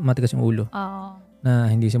talaga matigas yung ulo.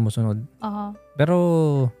 Na hindi sumusunod. Pero,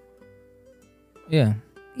 yeah.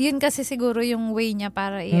 Yun kasi siguro yung way niya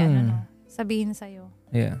para sabihin sa'yo.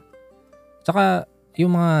 Yeah. Tsaka,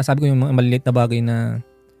 yung mga, sabi ko yung mga maliliit na bagay na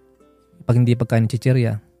pag hindi pagkain ng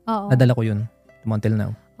chichirya, nadala ko yun. Until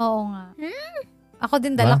now. Oo nga. Ako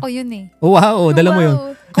din dala ko yun eh. Wow, dala mo yun.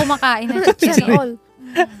 Kumakain ng chichirya.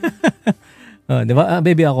 Di ba?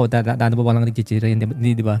 Baby ako, taano pa lang nag-chichirya,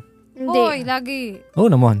 hindi di ba? Hindi. Hoy, lagi. Oo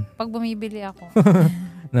naman. Pag bumibili ako.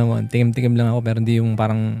 naman, tikim-tikim lang ako pero hindi yung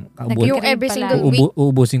parang Yung every single week.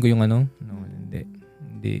 Uubusin ko yung ano. No,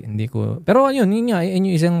 hindi ko. Pero yun nga, yun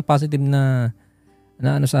yung isang positive na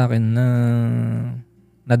ano sa akin na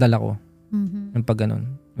nadala ko. Yung pag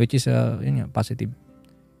ganun. Which is, yun nga, positive.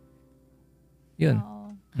 Yun.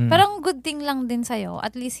 Parang good thing lang din sa'yo.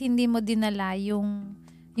 At least hindi mo dinala yung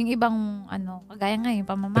ibang, kagaya nga, yung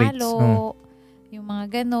pamamalo, yung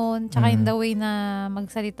mga ganun. Tsaka in the way na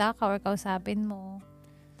magsalita ka or kausapin mo.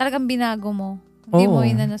 Talagang binago mo. Hindi mo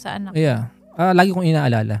inano sa anak. Yeah. Lagi kong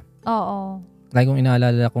inaalala. Oo. Lagi kong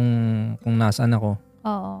inaalala kung nasaan ako.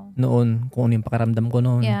 Oo. Noon, kung ano yung pakiramdam ko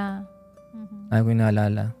noon. Yeah. Lagi kong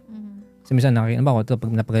inaalala. Kasi minsan,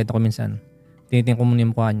 pag napagayat ako minsan, tinitingin ko muna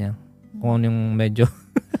yung mukha niya. Kung ano yung medyo,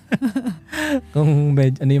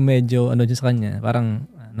 ano yung medyo, dyan sa kanya. Parang,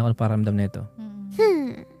 ano pakiramdam na ito.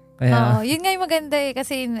 Kaya, yun nga yung maganda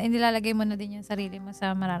kasi inilalagay mo na din yung sarili mo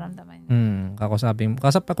sa mararamdaman. Kakusapin.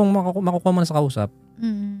 Kung makukuha mo na sa kausap,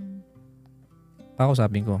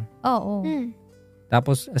 kakusapin ko. Oo.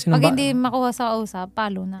 Tapos, pag hindi makuha sa kausap,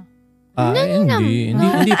 palo na.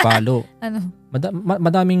 Hindi palo. Ano?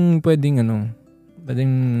 Madaming pwedeng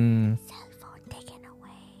Cellphone taken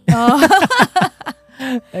away.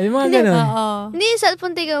 Ay, mga ganun. Hindi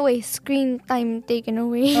cellphone taken away, screen time taken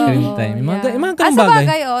away. Screen time. Yung mga ganun sa bagay.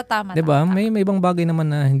 bagay, tama. Diba? May ibang bagay naman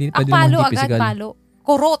na hindi pwede naman palo hindi agad, physical. palo.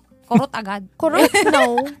 Kurot agad. Correct?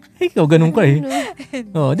 No. Ikaw, ganun ka eh.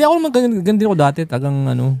 Di ako naman ganun din ako dati. Tagang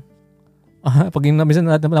pag minsan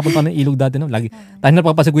napunta ng ilog dati, lagi tayo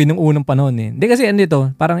napapasagwin ng unang panahon eh. Hindi kasi andito,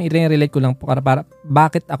 parang i-relate ko lang para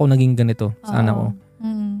bakit ako naging ganito sa anak ko.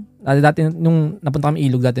 Dati nung napunta kami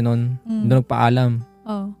ilog dati noon, doon nagpaalam.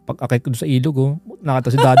 Pag akay ko sa ilog, nakita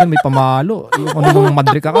si daddy may pamalo. Yung nung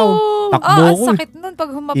madrik ako, takbo ko. Sakit nun pag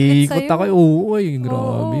humapit sa'yo. Ikot ako,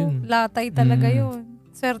 grabe yun. Latay talaga yun.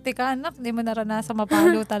 Swerte ka anak, di mo naranasan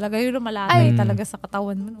mapalo talaga. Yun malatay talaga sa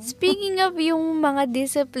katawan mo. No? Speaking of yung mga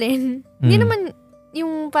discipline, hindi naman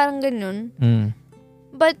yung parang ganun.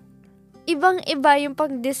 But, ibang-iba yung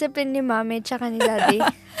pag-discipline ni mami tsaka ni daddy.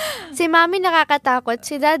 Si mami nakakatakot.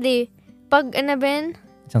 Si daddy, pag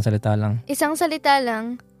Isang salita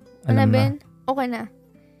lang. Okay na.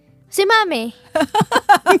 Si mami,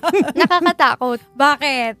 nakakatakot.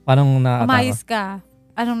 Bakit? Paano nakakatakot? Umayos ka.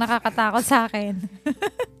 Anong nakakatakot sa akin?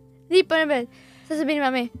 Di pa naman. Sasabihin ni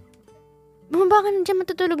mami, bumaba ka na dyan,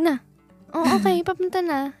 matutulog na. Okay, papunta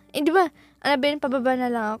na. Di ba, pababa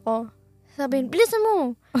na lang ako. Sabihin, bilisan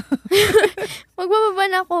mo. Magbababa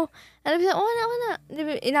na ako. Okay na.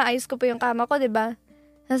 Diba, inaayos ko pa yung kama ko, diba?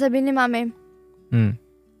 Sasabihin ni mami,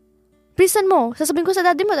 bilisan mo. Sasabihin ko sa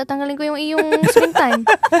daddy mo, tatanggalin ko yung iyong screen time.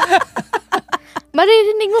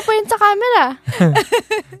 Maririnig mo pa yun sa camera.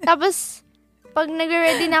 Tapos, pag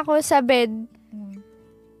nag-ready na ako sa bed,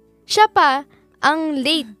 siya pa ang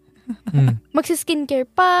late. Magsi-skincare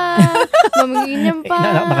pa, mamaginyan pa.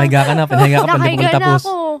 Nakahiga ka na, pinahiga ka pa, hindi pa tapos.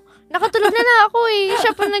 Nakatulog na ako eh.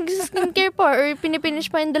 Siya pa nag-skincare pa or pinipinish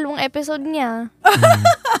pa yung 2 episode niya.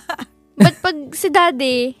 But pag si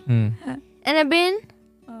daddy,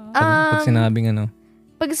 pag sinabing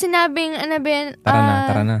Pag sinabing,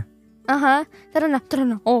 tara na. Tara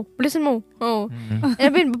na. Bilisan mo.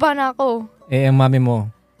 Baba na ako. Ang mami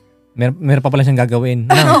mo, meron pa pala siyang gagawin.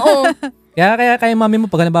 Oo. Kaya mami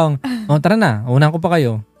mo, pag hanabang, tara na, unahan ko pa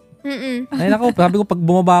kayo. Ay nako, sabi ko, pag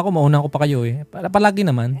bumaba ako, maunahan ko pa kayo eh. Palagi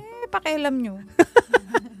naman. Pakialam nyo.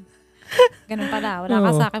 Ganun pala. Wala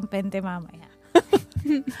ka sa akin pente mamaya.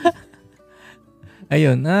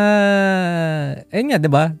 Ayun. Ayun nga,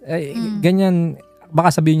 diba? Ganyan,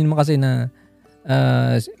 baka sabihin nyo naman kasi na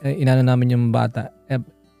inano namin yung bata.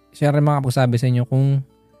 Siya rin makapagsabi sa inyo kung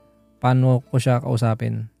paano ko siya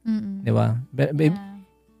kausapin. Diba?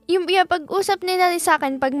 Yung pag-usap ni daddy sa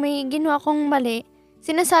akin, pag may ginawa kong mali,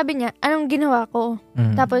 sinasabi niya, anong ginawa ko?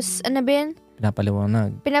 Tapos,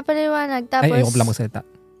 Pinapaliwanag. Tapos, ayoko pala magsalita.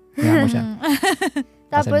 Kaya ko siya.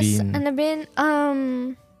 Tapos,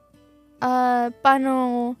 paano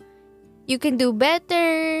you can do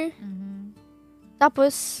better.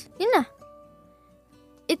 Tapos, yun na.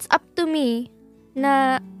 It's up to me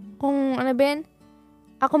na kung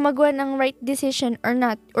ako magawa ng right decision or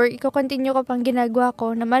not. Or i-continue ko pang ginagawa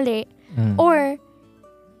ko na mali. Or,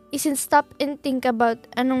 isin stop and think about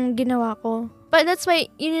anong ginawa ko. But that's why,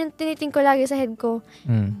 yun yung tiniting ko lagi sa head ko.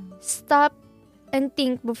 Stop and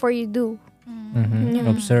think before you do.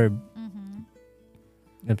 Observe.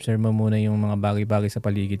 Observe mo muna yung mga bagay-bagay sa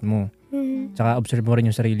paligid mo. Tsaka observe mo rin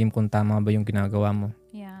yung sarili mo kung tama ba yung ginagawa mo.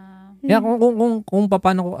 Kaya kung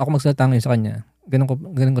paano ako magsalita ngayon sa kanya, ganun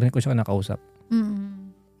ko rin ko siya nakausap.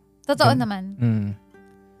 Totoo naman.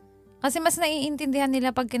 Kasi mas naiintindihan nila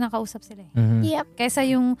pag kinakausap sila eh. Mhm. Yep. Kaysa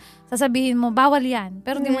yung sasabihin mo, bawal yan.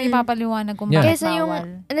 Pero hindi mo ipapaliwanag kung Yeah. bakit Kaysa yung,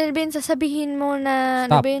 bawal. sasabihin mo na,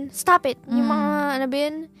 Stop. stop it. Yung mga,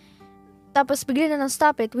 tapos bigla na ng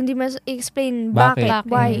stop it. Hindi mo explain Bakit?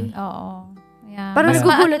 why. Oo. Yeah. Parang Mas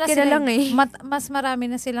nagugulat maano ka na sila lang eh. Mas marami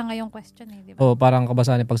na sila ngayong question eh, di ba? Oh, parang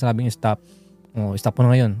kabasahan pag sabing stop. Oh, stop mo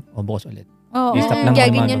na ngayon. O, bukas ulit. Oo. I-stop lang Kaya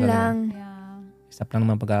naman ganyan pag- lang. Yeah. Stop lang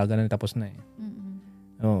naman pagkaganon, tapos na eh.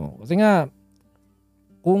 Mm-mm. Oh, kasi nga,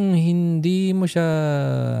 kung hindi mo siya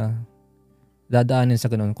dadaanin sa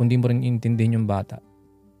ganun, kung hindi mo rin intindihin yung bata,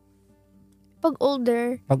 Pag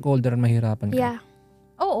older, pag older, mahirapan ka. yeah.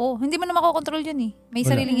 Oo, hindi mo na makokontrol yun eh. May Wala.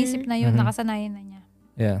 sariling isip na yun, Mhm. nakasanayan na niya.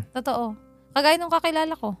 Yeah. Totoo. Kagaya nung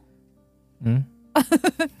kakilala ko. Hmm?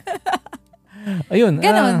 Ayun.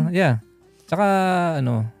 Ganon. Yeah. Tsaka,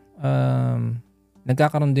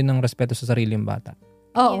 nagkakaroon din ng respeto sa sarili yung bata.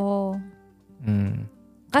 Oo. Mm.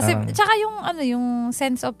 Kasi, Parang- tsaka yung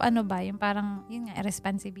sense of yung parang, yun nga,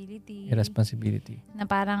 responsibility. Irresponsibility. Na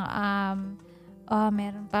parang,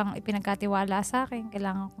 meron pang ipinagkatiwala sa akin,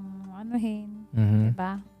 kailangan kong anuhin. Mhm.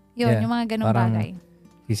 Diba? Yun, Yeah. yung mga ganong Parang, bagay.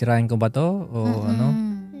 Sisirain ko ba to? O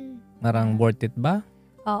parang worth it ba?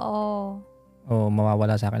 Oo. O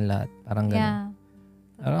mawawala sa akin lahat? Parang ganun. Yeah.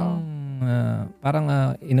 Parang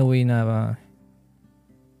in a way na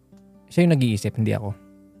siya yung nag-iisip, hindi ako.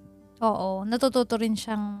 Oo. Natututo rin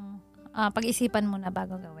siyang pag-isipan mo na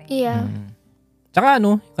bago gawin. Yeah. Tsaka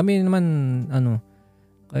kami naman,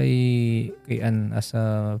 kay Ann as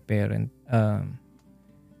a parent,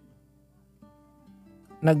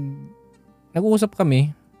 nag-uusap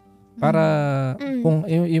kami para kung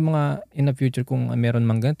yung mga in the future, kung meron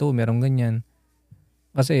mang ganito, meron ganyan.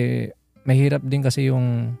 Kasi mahirap din kasi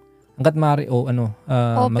yung hanggat maaari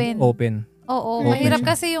mag-open. Oo. Open Mahirap siya.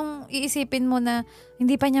 kasi yung iisipin mo na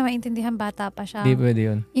hindi pa niya maintindihan, bata pa siya. Hindi pwede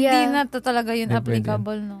yun. Hindi Yeah. na talaga yun Hindi pwede.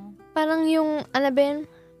 applicable, no? Parang yung,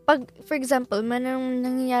 pag, for example, manang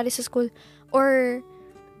nangyayari sa school, or,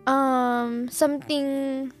 something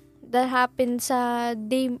that happened sa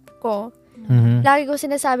day ko, Mhm. lagi ko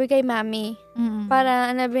sinasabi kay mami, Mm. para,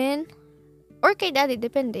 or kay daddy,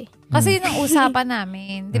 depende. Kasi yun ang usapan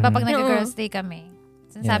namin. Di ba pag Mhm. nag-girls day kami,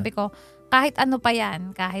 sinasabi ko, kahit ano pa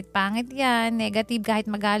yan, kahit pangit yan, negative, kahit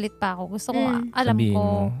magalit pa ako, gusto ko, alam Sabihin ko.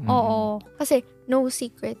 mo. Mhm. Oo. Kasi, no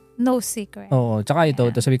secret. No secret. Oo. Tsaka ito,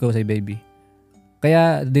 sabi ko sa baby.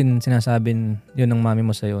 Kaya din sinasabing yun ng mami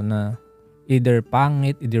mo sa'yo na either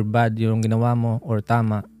pangit, either bad yung ginawa mo, or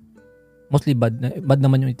tama. Mostly bad. Bad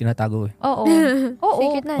naman yung itinatago eh. Oo. Oo.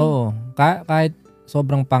 Secret na. Oo. Kahit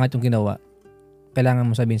sobrang pangit yung ginawa, kailangan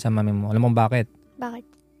mo sabihin sa mami mo. Alam mo bakit? Bakit?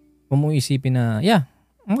 Huwag mo isipin na,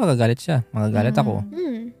 magagalit siya. Magagalit ako.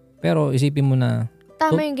 Pero isipin mo na,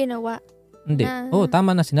 Tama yung ginawa. hindi.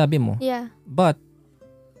 Tama na sinabi mo. Yeah. But,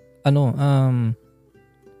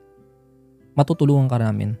 matutulungan ka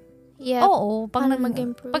namin. Yeah. Oo. Pag, Paano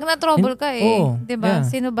mag-improve? pag na-trouble ka Oo, di ba? yeah.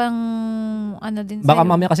 Sino bang din Baka sa'yo?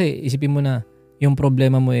 mamaya kasi isipin mo na, yung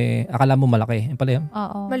problema mo akala mo malaki. Pala yan.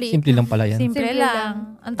 Oo. Maliit. Simple lang pala yan. Simple Simple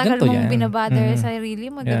lang. Ang tagal Ganito mong yan. binabother Mhm. sa sarili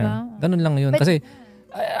mo, di Yeah. ba? Ganun lang yun. But- Kasi,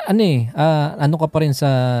 ano ka pa rin sa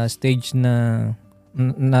stage na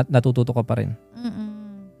natututo ka pa rin. Mm-mm.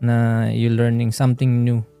 Na you're learning something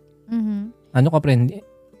new. Mhm. Ano ka pa rin.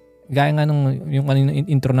 Gaya nga nung yung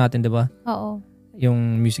intro natin, di ba? Oo.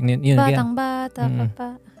 Yung music na yun. Batang bata ka pa.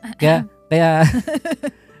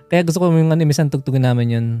 Kaya gusto ko yung minsan tugtugin namin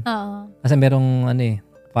yun. Oo. Kasi merong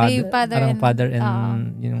Father father and-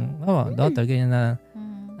 and yung daughter, ganyan na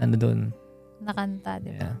doon. Nakanta,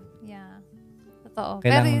 di ba? Yeah. Totoo.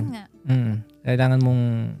 Pero Kailangan- yun nga. Kailangan mong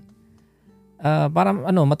parang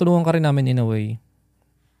matulungan ka rin namin in a way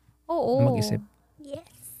Oo. na mag-isip. Yes.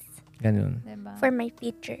 Ganun. Diba? For my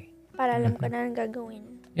future. Para alam ko na ang gagawin.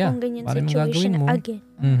 Yeah, Kung ganyan para yung situation gagawin mo. again.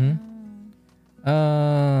 Mhm.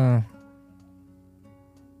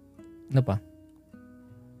 Ano pa?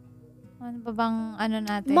 Ano ba bang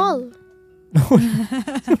natin? Mall.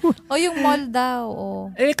 O yung mall daw. O.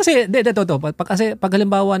 Kasi, kasi pag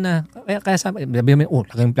halimbawa na, kaya sabi mo,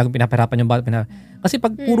 laging pinapahirapan yung bata. Kasi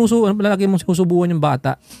pag puro lagi mong susubuan yung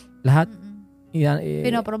bata, lahat, yan,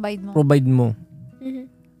 Pinoprovide mo. provide mo. Mhm.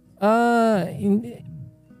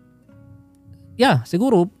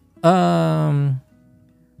 Siguro,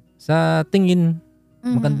 sa tingin,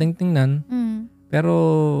 Mhm. magandang tingnan, Mhm. pero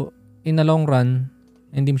in the long run,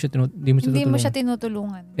 hindi mo siya Hindi mo siya tutulungan.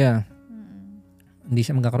 tinutulungan. Yeah, Mhm. hindi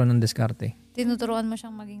siya magkakaroon ng diskarte. Tinuturuan mo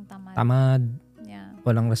siyang maging tamad. Tamad, Yeah.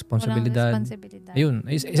 walang responsibilidad. Walang responsibilidad. Ayun,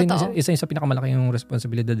 Totoo. isa sa pinakamalaki yung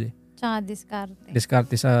responsibilidad eh. Tsaka diskarte.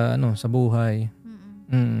 Diskarte sa buhay.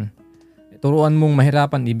 Mhm. turuan mong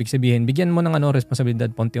mahirapan, ibig sabihin, bigyan mo ng responsibilidad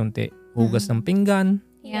unti-unti. Hugas ng pinggan.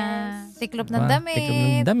 Yes. Tiklop Diba? ng damit. Tiklop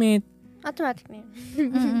ng damit. Automatic na yun.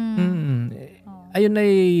 Ayun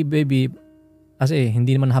ay, baby, kasi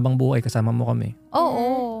hindi naman habang buhay kasama mo kami.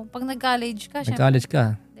 Oo. Pag nag-college ka, Nag-college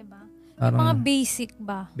ka. Diba? Parang Mga basic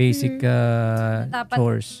ba? basic Dapat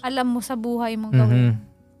chores. alam mo sa buhay mong gawin.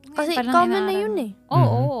 Kasi Ngayon pa lang common na inaaral yun mo. eh.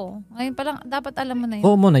 Oo. Ngayon pa lang, dapat alam mo na yun.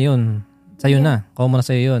 Common na yun. Sa'yo na. Common na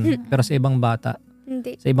sa'yo yun. Pero sa ibang bata,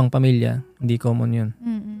 Hindi. sa ibang pamilya, hindi common yun.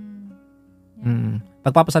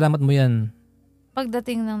 Pagpapasalamat mo yan.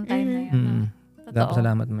 Pagdating ng time na yun. No? Totoo.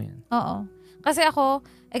 Pagpapasalamat mo yan. Oo. Kasi ako,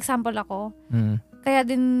 example ako, kaya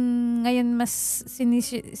din ngayon mas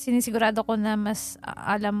sinisigurado ko na mas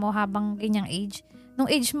alam mo habang ganyang age. Nung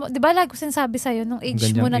age mo, di ba lagi ko sinasabi sa'yo, nung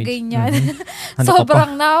age Ganyang mo na age. ganyan, Ano ka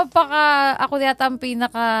sobrang ako yata ang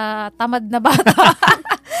pinaka-tamad na bata.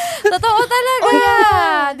 Totoo talaga.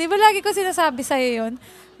 Di ba lagi ko sinasabi sa'yo yun,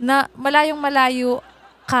 na malayong malayo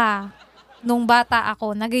ka nung bata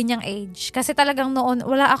ako na ganyang age. Kasi talagang noon,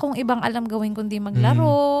 wala akong ibang alam gawin kundi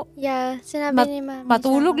maglaro. Yeah, sinabi ni Mami.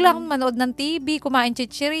 Matulog lang, manood ng TV, kumain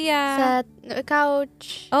chichirya. Sa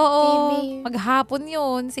couch, Oo, TV. maghapon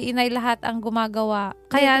yun, si inay lahat ang gumagawa.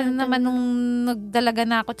 Kaya Ganun naman nung nagdalaga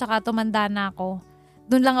na ako tsaka tumanda na ako,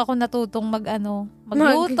 doon lang ako natutong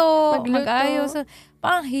magluto, mag-ayos.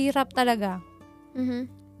 Parang hirap talaga.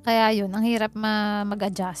 Kaya yun, ang hirap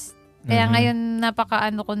mag-adjust. Kaya ngayon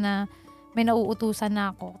napakaano ko na may nauutusan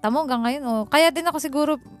na ako. Tamo hanggang ngayon, kaya din ako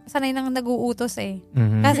siguro sanay nang nag-uutos eh.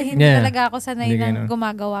 Kasi hindi talaga ako sanay nang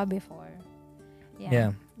gumagawa before.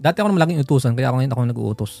 Yeah. Dati ako naman laging utusan, kaya ngayon ako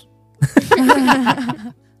nag-uutos.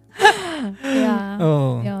 Yeah.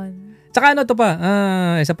 Oo. Yun. Tsaka to pa,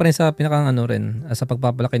 isa pa rin sa pinakang rin, sa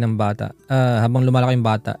pagpapalaki ng bata, habang lumalaki yung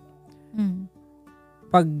bata,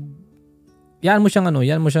 pag yan mo siyang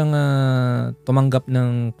tumanggap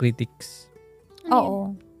ng critics.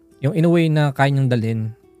 Oo. Yung in a way na kaya niyang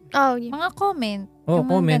dalhin. Oh, yeah. Mga comment. Oh,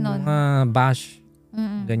 yung comment, ganon. mga bash,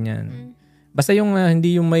 ganyan. Basta yung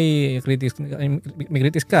hindi yung may critics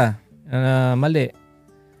ka, mali.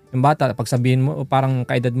 Yung bata, pag sabihin mo, parang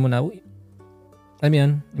kaedad mo na, alam mo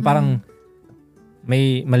yun, yung parang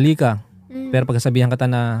may mali ka, pero pag sabihan ka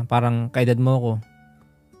na parang kaedad mo ako,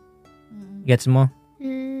 gets mo?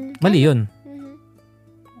 Mali yun.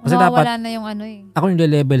 Kasi dapat, wala na yung ako yung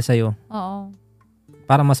level sa'yo. Oo.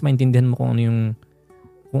 Para mas maintindihan mo kung ano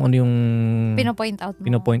yung pinopoint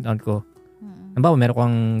out ko. Halimbawa,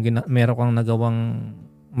 meron kang nagawang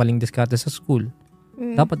maling diskarte sa school.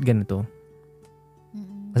 Dapat ganito.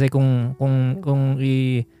 Kasi kung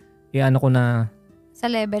i-ano ko na sa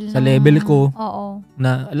level ko, oo.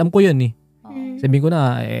 na alam ko yun eh. Sabihin ko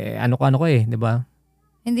na, ano ko eh, di ba?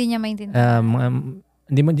 Hindi niya maintindihan.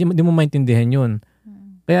 Hindi mo maintindihan yun.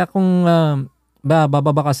 Kaya kung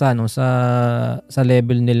bababa ka sa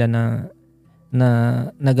level nila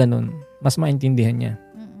na ganun, mas maintindihan niya.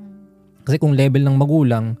 Kasi kung level ng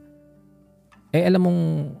magulang, alam mong,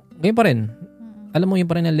 ngayon pa rin, alam mo yun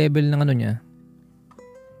pa rin ang level ng niya.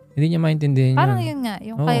 Hindi niya maintindihan parang yun. Yun nga,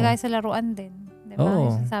 yung kaya sa laruan din. Diba?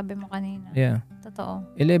 Oo. Yung sabi mo kanina. Yeah. Totoo.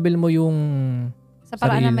 I-level mo yung sa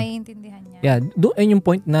paraan na sarili. maiintindihan niya. Yeah. Doon yung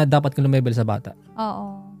point na dapat kang lumebel sa bata.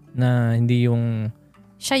 Oo. Na hindi yung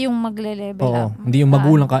siya yung magle-level up. Hindi yung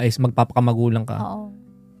magulang ka is magpapakamagulang ka. Oo.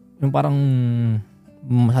 Yung parang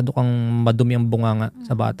masyado kang madumi ang bunganga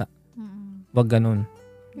sa bata. Wag ganun.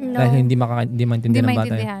 No. Dahil hindi maintindihan ng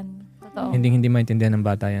bata yan. Totoo. Hindi maintindihan ng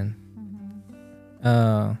bata yan.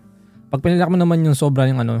 Pag pinilak mo naman yung sobra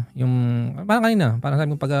yung yung parang kanina, parang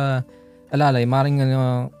sabi ko pag alalay, maring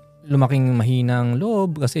lumaking mahinang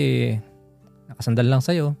loob kasi nakasandal lang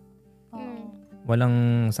sa'yo.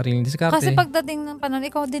 Walang sariling diskarte. Kasi pagdating ng panahon,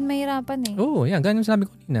 ikaw din mahirapan eh. Oo, yan. Ganyan yung sabi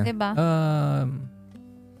ko kanina. Diba?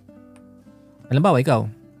 Halimbawa, ikaw,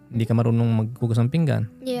 hindi ka marunong maghugas ng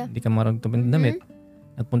pinggan. Yeah. Hindi ka marunong tumingin ng damit.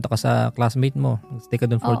 Nagpunta ka sa classmate mo. Stay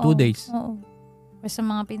ka doon for 2 days. Oo. Or sa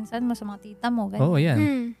mga pinsan mo, sa mga tita mo. Ganyan. Oo, yan.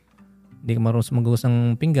 Hindi ka marunong maghugas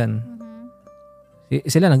ng pinggan.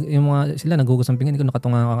 Sila naghugas ng pinggan. Ikaw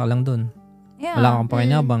nakatunga ka lang doon. Yeah. Wala kang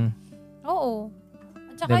pakinabang. Oo.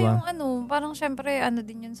 At saka diba? yung parang syempre,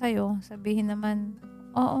 din yun sa'yo. Sabihin naman,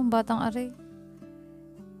 batang aray.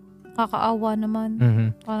 Kakaawa naman.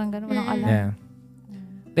 Parang gano'n, walang alam. Yeah.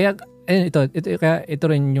 Kaya ito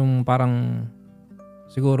rin yung parang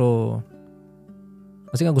siguro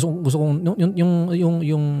kasi nga gusto kong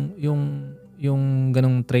yung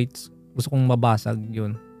ganong traits gusto kong mabasag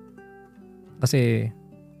yun. Kasi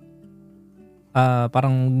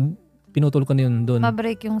parang pinutol ko na yun doon.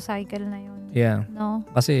 Ma-break yung cycle na yun. Yeah. No?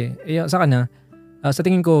 Kasi sa kanya sa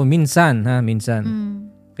tingin ko minsan.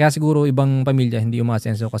 Kaya Kaya siguro ibang pamilya hindi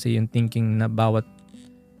umasenso kasi yung thinking na bawat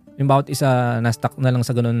isa na-stuck na lang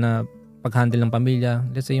sa ganun na pag-handle ng pamilya.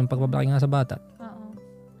 Let's say yung pagpapalaki nga sa bata. Oo.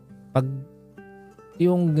 Pag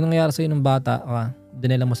yung nangyayari sa'yo ng bata,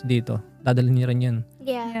 dinala mo sa dito, dadalhin niya rin yan.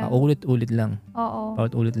 Yeah. Ulit-ulit lang. Oo.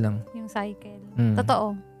 Bawat ulit lang. Yung cycle. Mm.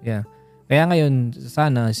 Totoo. Yeah. Kaya ngayon,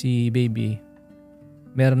 sana si baby,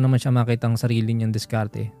 meron naman siya makitang sarili niyang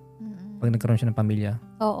diskarte pag nagkaroon siya ng pamilya.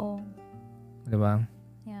 Oo. Diba?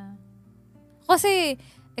 Yeah. Kasi,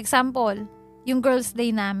 example, yung girls'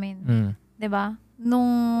 day namin. Diba? Nung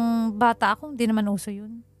bata ako, hindi naman uso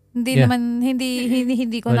yun. Hindi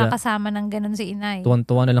ko nakasama ng ganun si inay.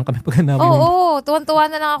 Tuwan-tuwa na lang kami pag hanapin. Oo, tuwan-tuwa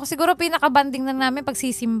na lang ako. Siguro pinaka-banding na namin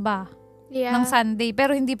pagsisimba ng Sunday.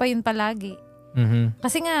 Pero hindi pa yun palagi.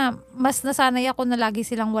 Kasi nga, mas nasanay ako na lagi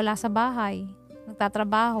silang wala sa bahay.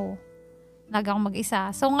 Nagtatrabaho. Lagi akong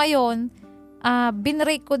mag-isa. So ngayon,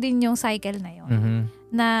 binrake ko din yung cycle na yun.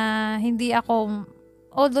 Na hindi ako,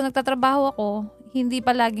 although nagtatrabaho ako, hindi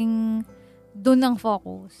palaging doon ang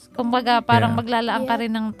focus. Kumbaga, parang maglalaan ka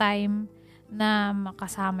rin ng time na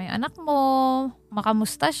makasama yung anak mo,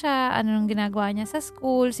 makamusta siya, ano nung ginagawa niya sa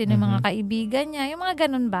school, sino yung mga kaibigan niya, yung mga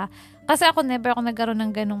ganun ba. Kasi ako, never ako nagkaroon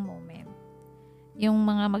ng ganung moment. Yung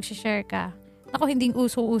mga mag-share ka. Ako, hindi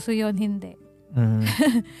uso-uso yon, hindi.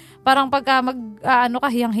 Parang pagka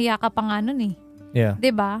hiyang-hiya ka pa nga nun eh. Yeah.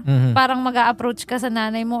 Diba? Parang mag-a-approach ka sa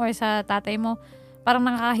nanay mo or sa tatay mo, parang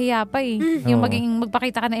nakakahiya pa eh. Yung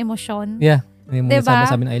magpakita ka ng emosyon. Yeah. Yung diba?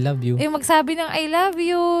 magsabi ng I love you. Yung magsabi ng I love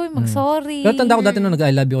you, mag-sorry. Pero tanda ko dati nung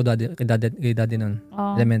nag-I love you kay daddy nun.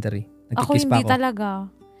 Elementary. Ako Nagkikiss hindi pa ako. talaga.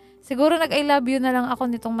 Siguro nag-I love you na lang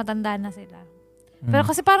ako nitong matanda na sila. Pero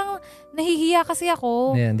kasi parang nahihiya kasi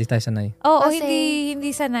ako. Yeah, hindi tayo sanay. Oo, Kasi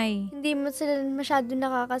hindi sanay. Hindi mo sila masyado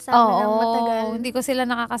nakakasama ng matagal. Hindi ko sila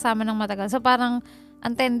nakakasama ng matagal. So parang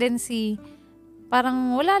ang tendency,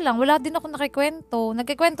 parang wala din ako nakikwento.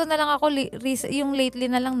 Nagkikwento na lang ako yung lately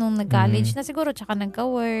na lang nung nag-college na siguro tsaka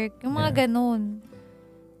nagka-work. Yung mga ganun.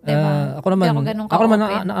 Diba? Ako naman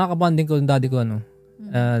nakakabanding ko yung daddy ko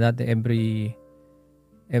dati every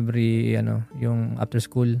yung after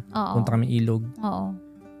school, punta kami ilog. Oo.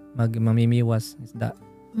 Mamimiwas, isda.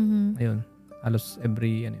 Ayun. Halos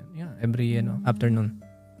every afternoon.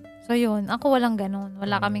 So yun, ako walang ganun.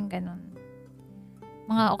 Wala kaming ganun.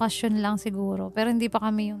 Mga okasyon lang siguro. Pero hindi pa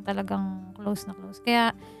kami yung talagang close na close.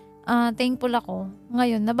 Kaya, thankful ako.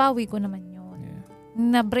 Ngayon, nabawi ko naman yun. Yeah.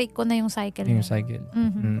 Na-break ko na yung cycle. Yung cycle.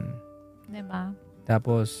 Diba?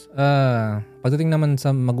 Tapos, pagdating naman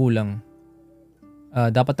sa magulang,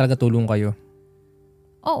 dapat talaga tulong kayo.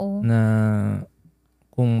 Oo. Na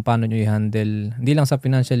kung paano nyo i-handle, hindi lang sa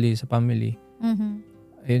financially, sa family.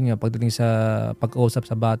 Ayun nga, pagdating sa pagkausap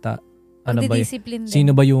sa bata,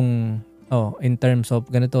 sino ba yung, in terms of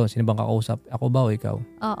ganito, sino bang kakausap? Ako ba o ikaw?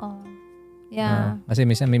 Oo. Yeah. Kasi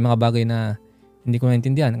minsan may mga bagay na hindi ko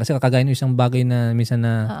naintindihan. Kasi kakagaya ng isang bagay na minsan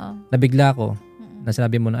na nabigla ko, na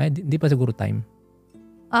sinabi mo na, hindi pa siguro time.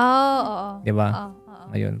 Oo. Diba?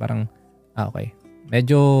 Ayun, parang, okay.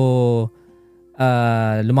 Medyo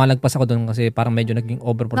lumalagpas ako doon kasi parang medyo naging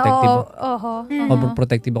overprotective.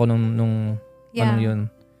 Overprotective ako nung anong yun.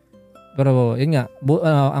 Pero yun nga,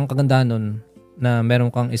 ang kagandahan nun na meron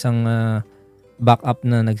kang isang backup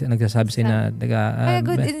na nagsasabi sa'yo na kaya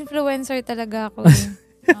good influencer talaga ako.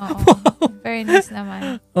 Oo. Fairness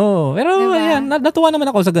naman. Pero diba? Natuwa naman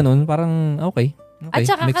ako sa ganun. Parang okay. At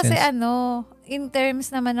saka kasi in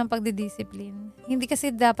terms naman ng pagdidiscipline, hindi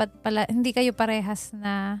kasi dapat hindi kayo parehas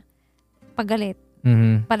na paggalit.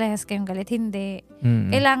 Parehas kayong galit. Hindi.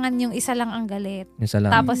 Kailangan yung isa lang ang galit. Isa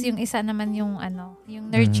lang. Tapos yung isa naman yung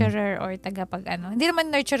yung nurturer or tagapag Hindi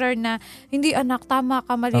naman nurturer na, hindi anak, tama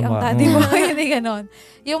ka, mali ang daddy mo. Hindi ganon.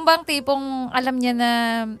 Yung bang tipong alam niya na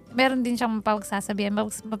meron din siyang mapagsasabihan,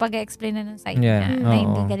 mapag-explain na ng side niya na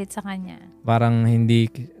hindi galit sa kanya. Parang hindi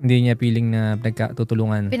niya feeling na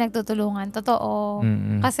pinagtutulungan. Totoo.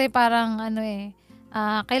 Kasi parang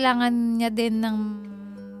kailangan niya din ng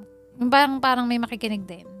parang may makikinig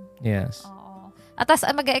din. Yes. Oo. At tas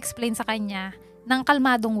mag-explain sa kanya ng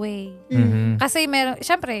kalmadong way. Kasi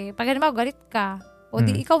syempre, pag galit ka, o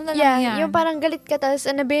di ikaw na lang yan. Yung parang galit ka, tas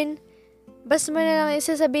basta mo na lang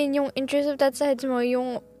isasabihin yung intrusive thoughts sa heads mo,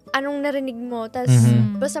 yung anong narinig mo, tas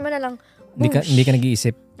basta mo na lang, hindi ka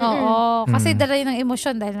nag-iisip. Oo. Kasi dala yun ng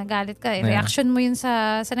emosyon dahil nagalit ka. Reaction mo yun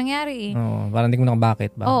sa nangyari. Oo. Parang hindi ko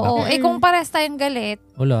bakit ba? Oo. Kung pares tayong galit,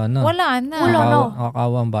 wala na.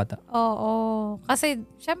 Nakakawa ang bata. Oo. Kasi,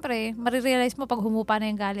 syempre, marirealize mo pag humupa na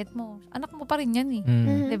yung galit mo. Anak mo pa rin yan eh.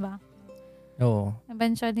 Diba? Oo.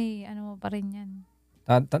 Eventually, mo pa rin yan.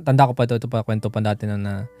 Tanda ko pa ito pa kwento pa dati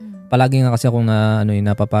na palagi nga kasi ako na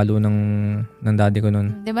napapalo ng daddy ko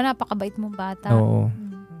noon. 'Di ba napakabait mong bata? Oo.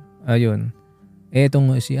 Ayun.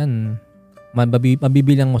 Etong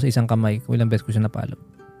mabibilang mo sa isang kamay kung ilang beses ko siya napalo.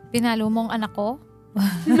 Pinalo mo ang anak ko?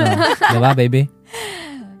 Diba, baby?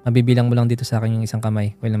 Mabibilang mo lang dito sa akin yung isang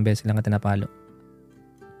kamay kung ilang beses lang kita napalo.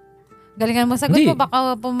 Galingan mo sagot mo,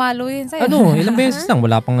 baka pumalo yun sa'yo. Ilang beses lang.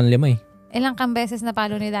 Wala pang 5 eh. Ilang kang beses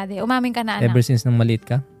napalo ni daddy? Umamin ka na, anak? Ever since nang maliit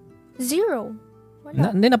ka? 0.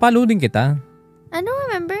 Wala. Hindi, napalo din kita. Ano,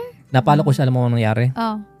 remember? Napalo ko siya, alam mo anong nangyari?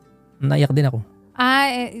 Naiyak din ako.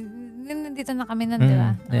 Nandito na kami nun, di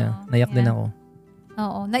ba? Naiyak din ako.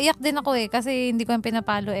 Oo, naiyak din ako kasi hindi ko yung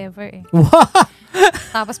pinapalo ever Wow!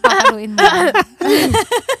 Tapos papaluin mo.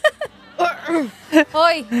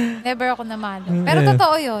 Hoy, never ako namalo. Pero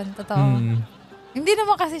totoo yun, totoo. Hindi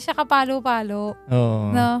naman kasi siya kapalo-palo.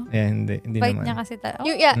 Oo. No? Hindi Bait naman. niya kasi.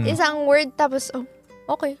 Isang word tapos,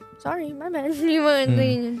 okay, sorry, my man.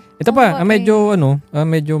 Ito pa,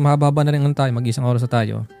 medyo mahaba na rin ang tayo. Mag-isang oras na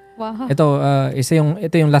tayo. Wow.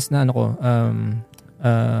 Ito yung last na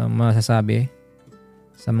masasabi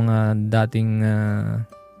sa mga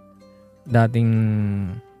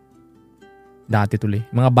dati tuloy.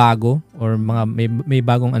 Mga bago or mga may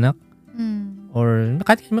bagong anak or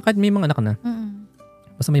kahit may mga anak na.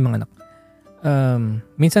 Basta may mga anak.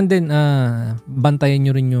 Minsan din bantayan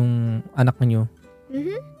nyo rin yung anak nyo.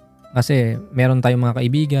 Kasi meron tayong mga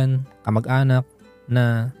kaibigan, kamag-anak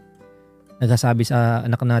na nagsasabi sa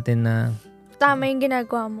anak natin na tama yung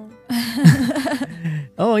ginagawa mo.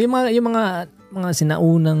 yung mga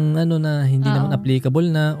sinaunang na hindi naman applicable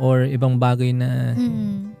na or ibang bagay na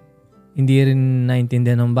hindi rin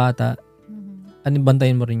naintindihan ng bata.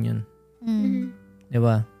 Bantayan mo rin yun.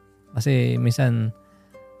 Diba? Kasi minsan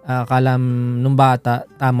akala nung bata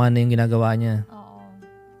tama na yung ginagawa niya.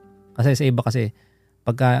 Kasi sa iba kasi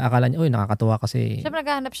pagka akala niya, nakakatuwa kasi. Siyempre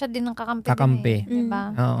naghahanap siya din ng kakampi. Diba?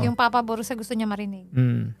 Yung Papa Borusa gusto niya marinig.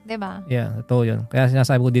 Diba? Yeah, totoo yun. Kaya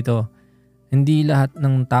sinasabi ko dito, hindi lahat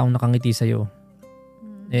ng taong nakangiti sa'yo,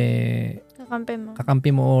 kakampi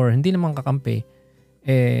mo or hindi naman kakampi,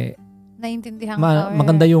 naiintindihan ka.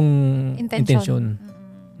 Maganda yung intention.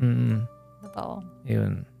 Totoo.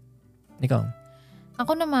 Yun. Ikaw?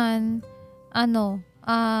 Ako naman,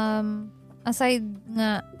 aside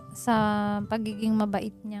nga sa pagiging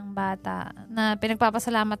mabait niyang bata, na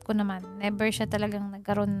pinagpapasalamat ko naman, never siya talagang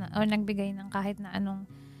nagkaroon o nagbigay ng kahit na anong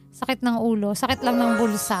sakit ng ulo, sakit lang ng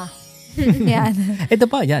bulsa. Yan. Ito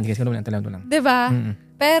pa, yan. Kasi ko naman, talaga lang. Diba?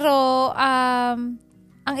 Pero,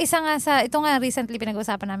 ang isa nga ito nga recently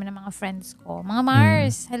pinag-usapan namin ng mga friends ko. Mga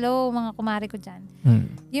Mars, hello, mga kumari ko dyan.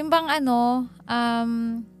 Yung bang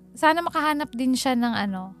sana makahanap din siya ng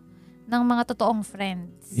ng mga totoong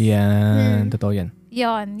friends. Yan, totoo yan.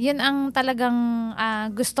 Yun ang talagang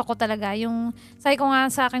gusto ko talaga. Yung, sabi ko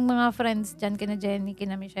nga sa aking mga friends dyan, kina Jenny,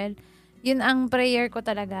 kina Michelle, yun ang prayer ko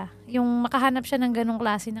talaga. Yung makahanap siya ng ganong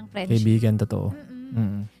klase ng friendship. Kaibigan, totoo.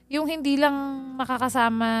 Yung hindi lang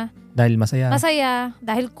makakasama dahil masaya,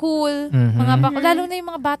 dahil cool, lalo na yung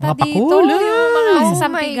mga bata mga dito, pakul, yung mga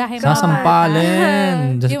sasampigahin, sasampalin,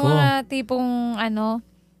 yung mga tipong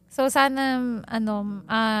so sana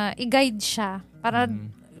i-guide siya para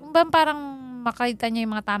parang makita niya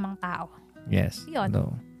yung mga tamang tao. Yes. Yun.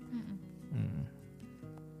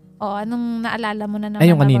 Anong naalala mo na naman?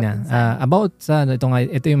 Ayun kanina. About sa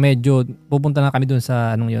ito yung medyo pupunta na kami doon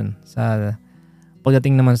sa sa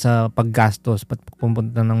pagdating naman sa paggastos,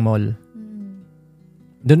 pupunta ng mall.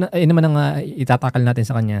 Doon naman ang itatakal natin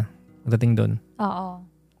sa kanya pagdating doon. Oo.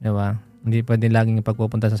 Diba? Hindi pwede laging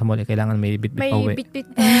pagpupunta sa mall, kailangan may bit-bit pa uwi. May bit-bit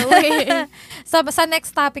pa uwi. Sa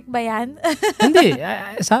next topic ba yan? Hindi.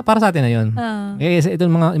 Para sa atin na yun. Kasi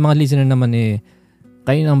itong mga listener naman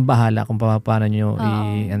kayo nang bahala kung paano nyo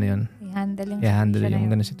i-handle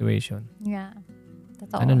yung ganun situation. Yeah.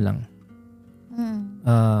 Totoo. Ganun lang.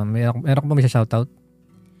 Meron ko ba may shoutout?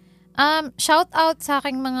 Shoutout sa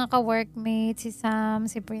aking mga ka-workmates, si Sam,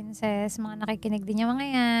 si Princess, mga nakikinig din yung mga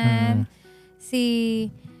yan.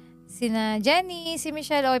 Sina Jenny, si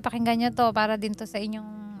Michelle, pakinggan nyo to para din to sa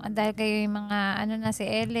inyong, dahil kayo yung mga, si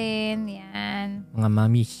Ellen, yan. Mga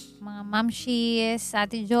mamis. Mga mamshis,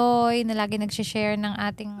 Ate Joy, na lagi nag-share ng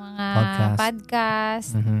ating mga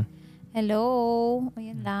podcast. Hello.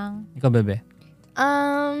 Ayan lang. Ikaw, bebe?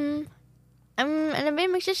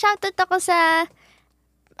 Magsha-shoutout ako sa,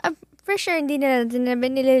 for sure, hindi na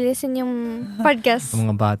nililisten yung podcast. Sa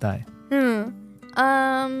mga bata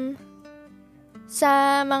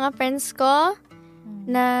sa mga friends ko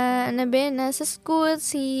na sa school,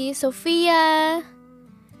 si Sofia,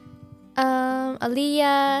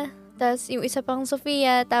 Aliyah, tapos yung isa pang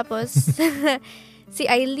Sofia, tapos si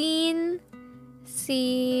Eileen, si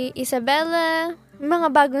Isabella, mga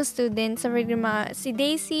bagong students, si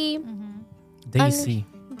Daisy.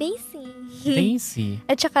 Daisy.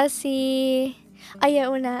 At saka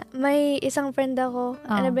may isang friend ako.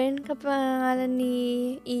 Ano ba yun? Kapangalan ni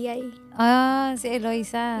Iyay. Si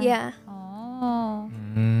Eloisa. Yeah. Oh.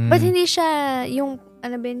 But hindi siya yung,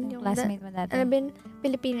 yung classmate mo dati.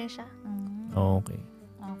 Pilipina siya.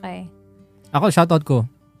 Okay. Ako, shoutout ko.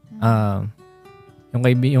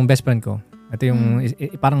 Yung best friend ko. Ito yung,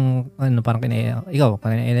 parang ikaw,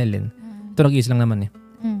 Ellen. Ito nag-iis lang naman eh.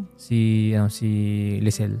 Si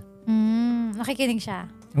Lisel. Nakikinig siya.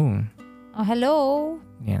 Oo. Oh, hello.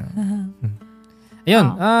 Yeah. Ayun,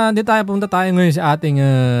 punta tayo ngayon sa ating,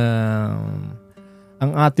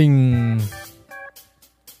 ang ating,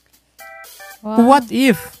 what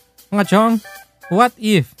if? Mga chong, what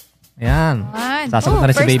if? Ayan. Sasagot na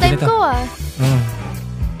rin si baby nito. First time ko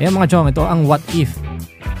Ayan mga chong, ito ang what if.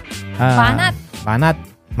 Banat.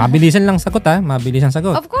 Mabilisan lang sagot Mabilisan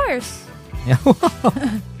sagot. Of course.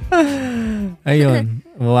 Ayun.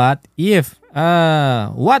 What if?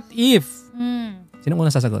 What if? Sino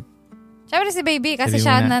unang sasagot? Siyempre si baby kasi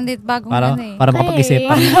siya nandito bagong para makapag-isip.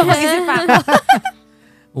 Makapag-isip pa.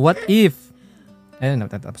 What if? Ayun,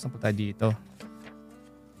 tapos na po tayo dito.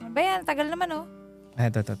 Bayan, tagal naman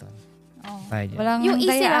Ito. Walang yung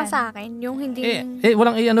easy dayaan. lang sa akin. Yung hindi...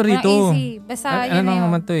 walang rito. Walang easy. Basta yun na yun.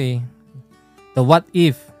 Naman to The what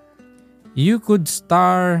if you could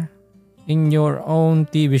star in your own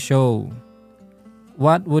TV show,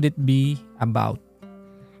 what would it be about?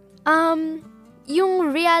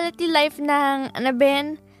 Yung reality life ng,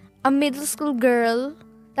 a middle school girl.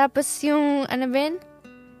 Tapos yung,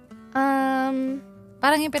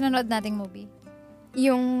 parang yung pinanood nating movie.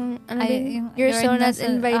 Yung, yung You're So Not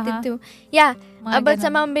Invited To. Yeah, about sa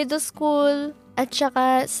mga middle school, at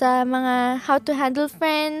saka sa mga how to handle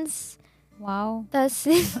friends. Wow. Tapos,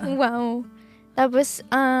 wow. Tapos,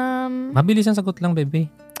 Mabilis ang sagot lang, baby.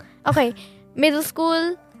 okay, middle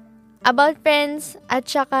school, about friends, at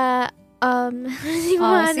saka,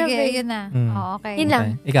 sige, yun na. Okay. Yun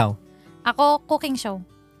lang. Okay. Ikaw? Ako, cooking show.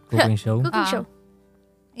 Cooking show? Cooking show.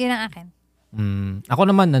 Yun ang akin. Ako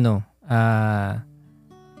naman, mabilisan.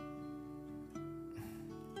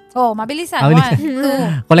 Mabilisan.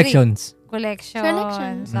 1, 2, Collections.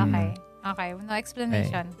 Collections. Okay. No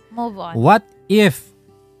explanation. Move on. What if,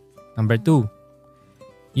 number 2,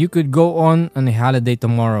 you could go on a holiday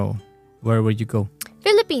tomorrow? Where would you go?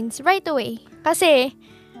 Philippines, right away. Kasi,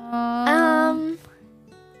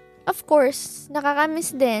 of course,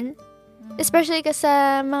 nakakamiss din. Especially kasi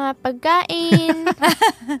sa mga pagkain,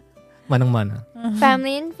 Manang-mana.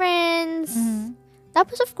 family and friends.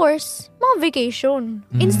 Tapos, of course, mga vacation.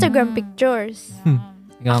 Instagram pictures.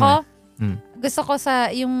 Ikaw Ako, naman. gusto ko sa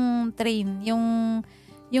yung train. Yung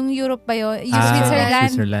Europe ba yun? Yung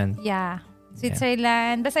Switzerland. Yeah.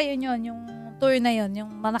 Switzerland. Basta yun. Yung tour na yun.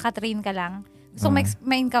 Yung naka-train ka lang. Gusto ko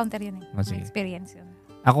ma-encounter yun eh. Ma-experience yun.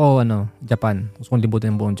 Ako, Japan. Gusto kong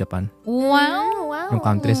libutin yung buong Japan. Wow. Yung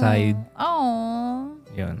countryside. Oh.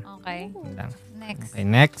 Yun. Okay. Yun lang. Next. Okay,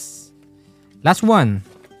 next. Last one.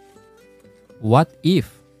 What if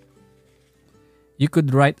you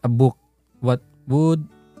could write a book? What would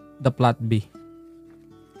the plot be?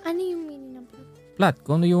 Ano yung meaning ng plot? Plot?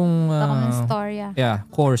 Kung ano yung... storya. Yeah,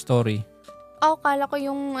 core story. Kala ko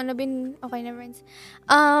yung okay na friends.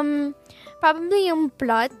 Probably yung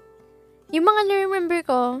plot. Yung mga na-remember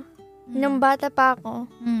ko, nung bata pa ako.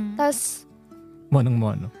 Tapos,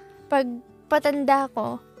 Monong-mono. pag patanda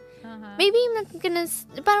ko, maybe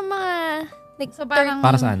parang mga, So parang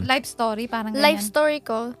Para saan? life story, parang ganyan. life story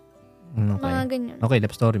ko, Okay. mga ganyan. Okay,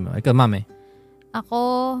 life story mo. Ikaw, mame. Ako,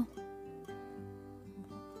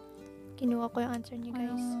 Kinuha ko yung answer niyo,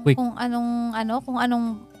 guys. Quick. kung anong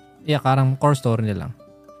Yeah, karang core story nila lang.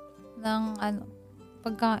 ng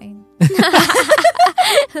pagkain.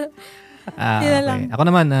 Okay. Ako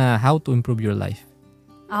naman, how to improve your life.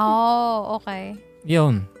 Okay.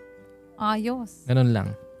 Yun. Ayos. Ganun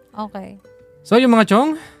lang. Okay. So, yung mga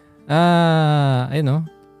chong, 1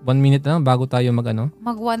 minute na bago tayo mag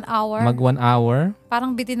 1 hour. Mag 1 hour.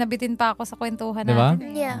 Parang bitin na bitin pa ako sa kwentuhan Diba?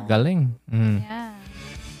 natin. Yeah. Galing. Yeah.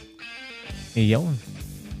 Iyon.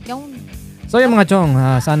 Yung So, yung mga chong,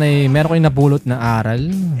 sana'y meron kayong napulot na aral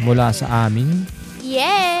mula sa amin.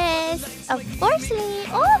 Yes! Of course, Lee.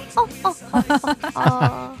 Oh.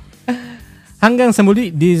 Hanggang sa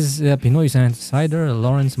muli, this Pinoy Insider,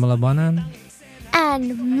 Lawrence Malabanan.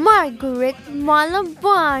 And Margarette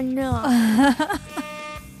Malabana.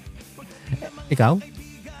 Ikaw?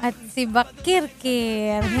 at si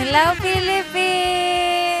Bakirkir. Hello,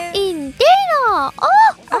 Philippines! Hindi na!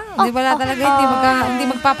 Di ba talaga hindi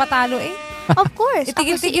magpapatalo eh? Of course.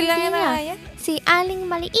 Itigil-tigil lang yan. Si Aling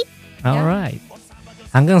Maliit. Alright.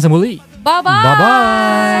 Hanggang sa muli. Bye-bye!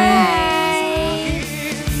 Bye-bye!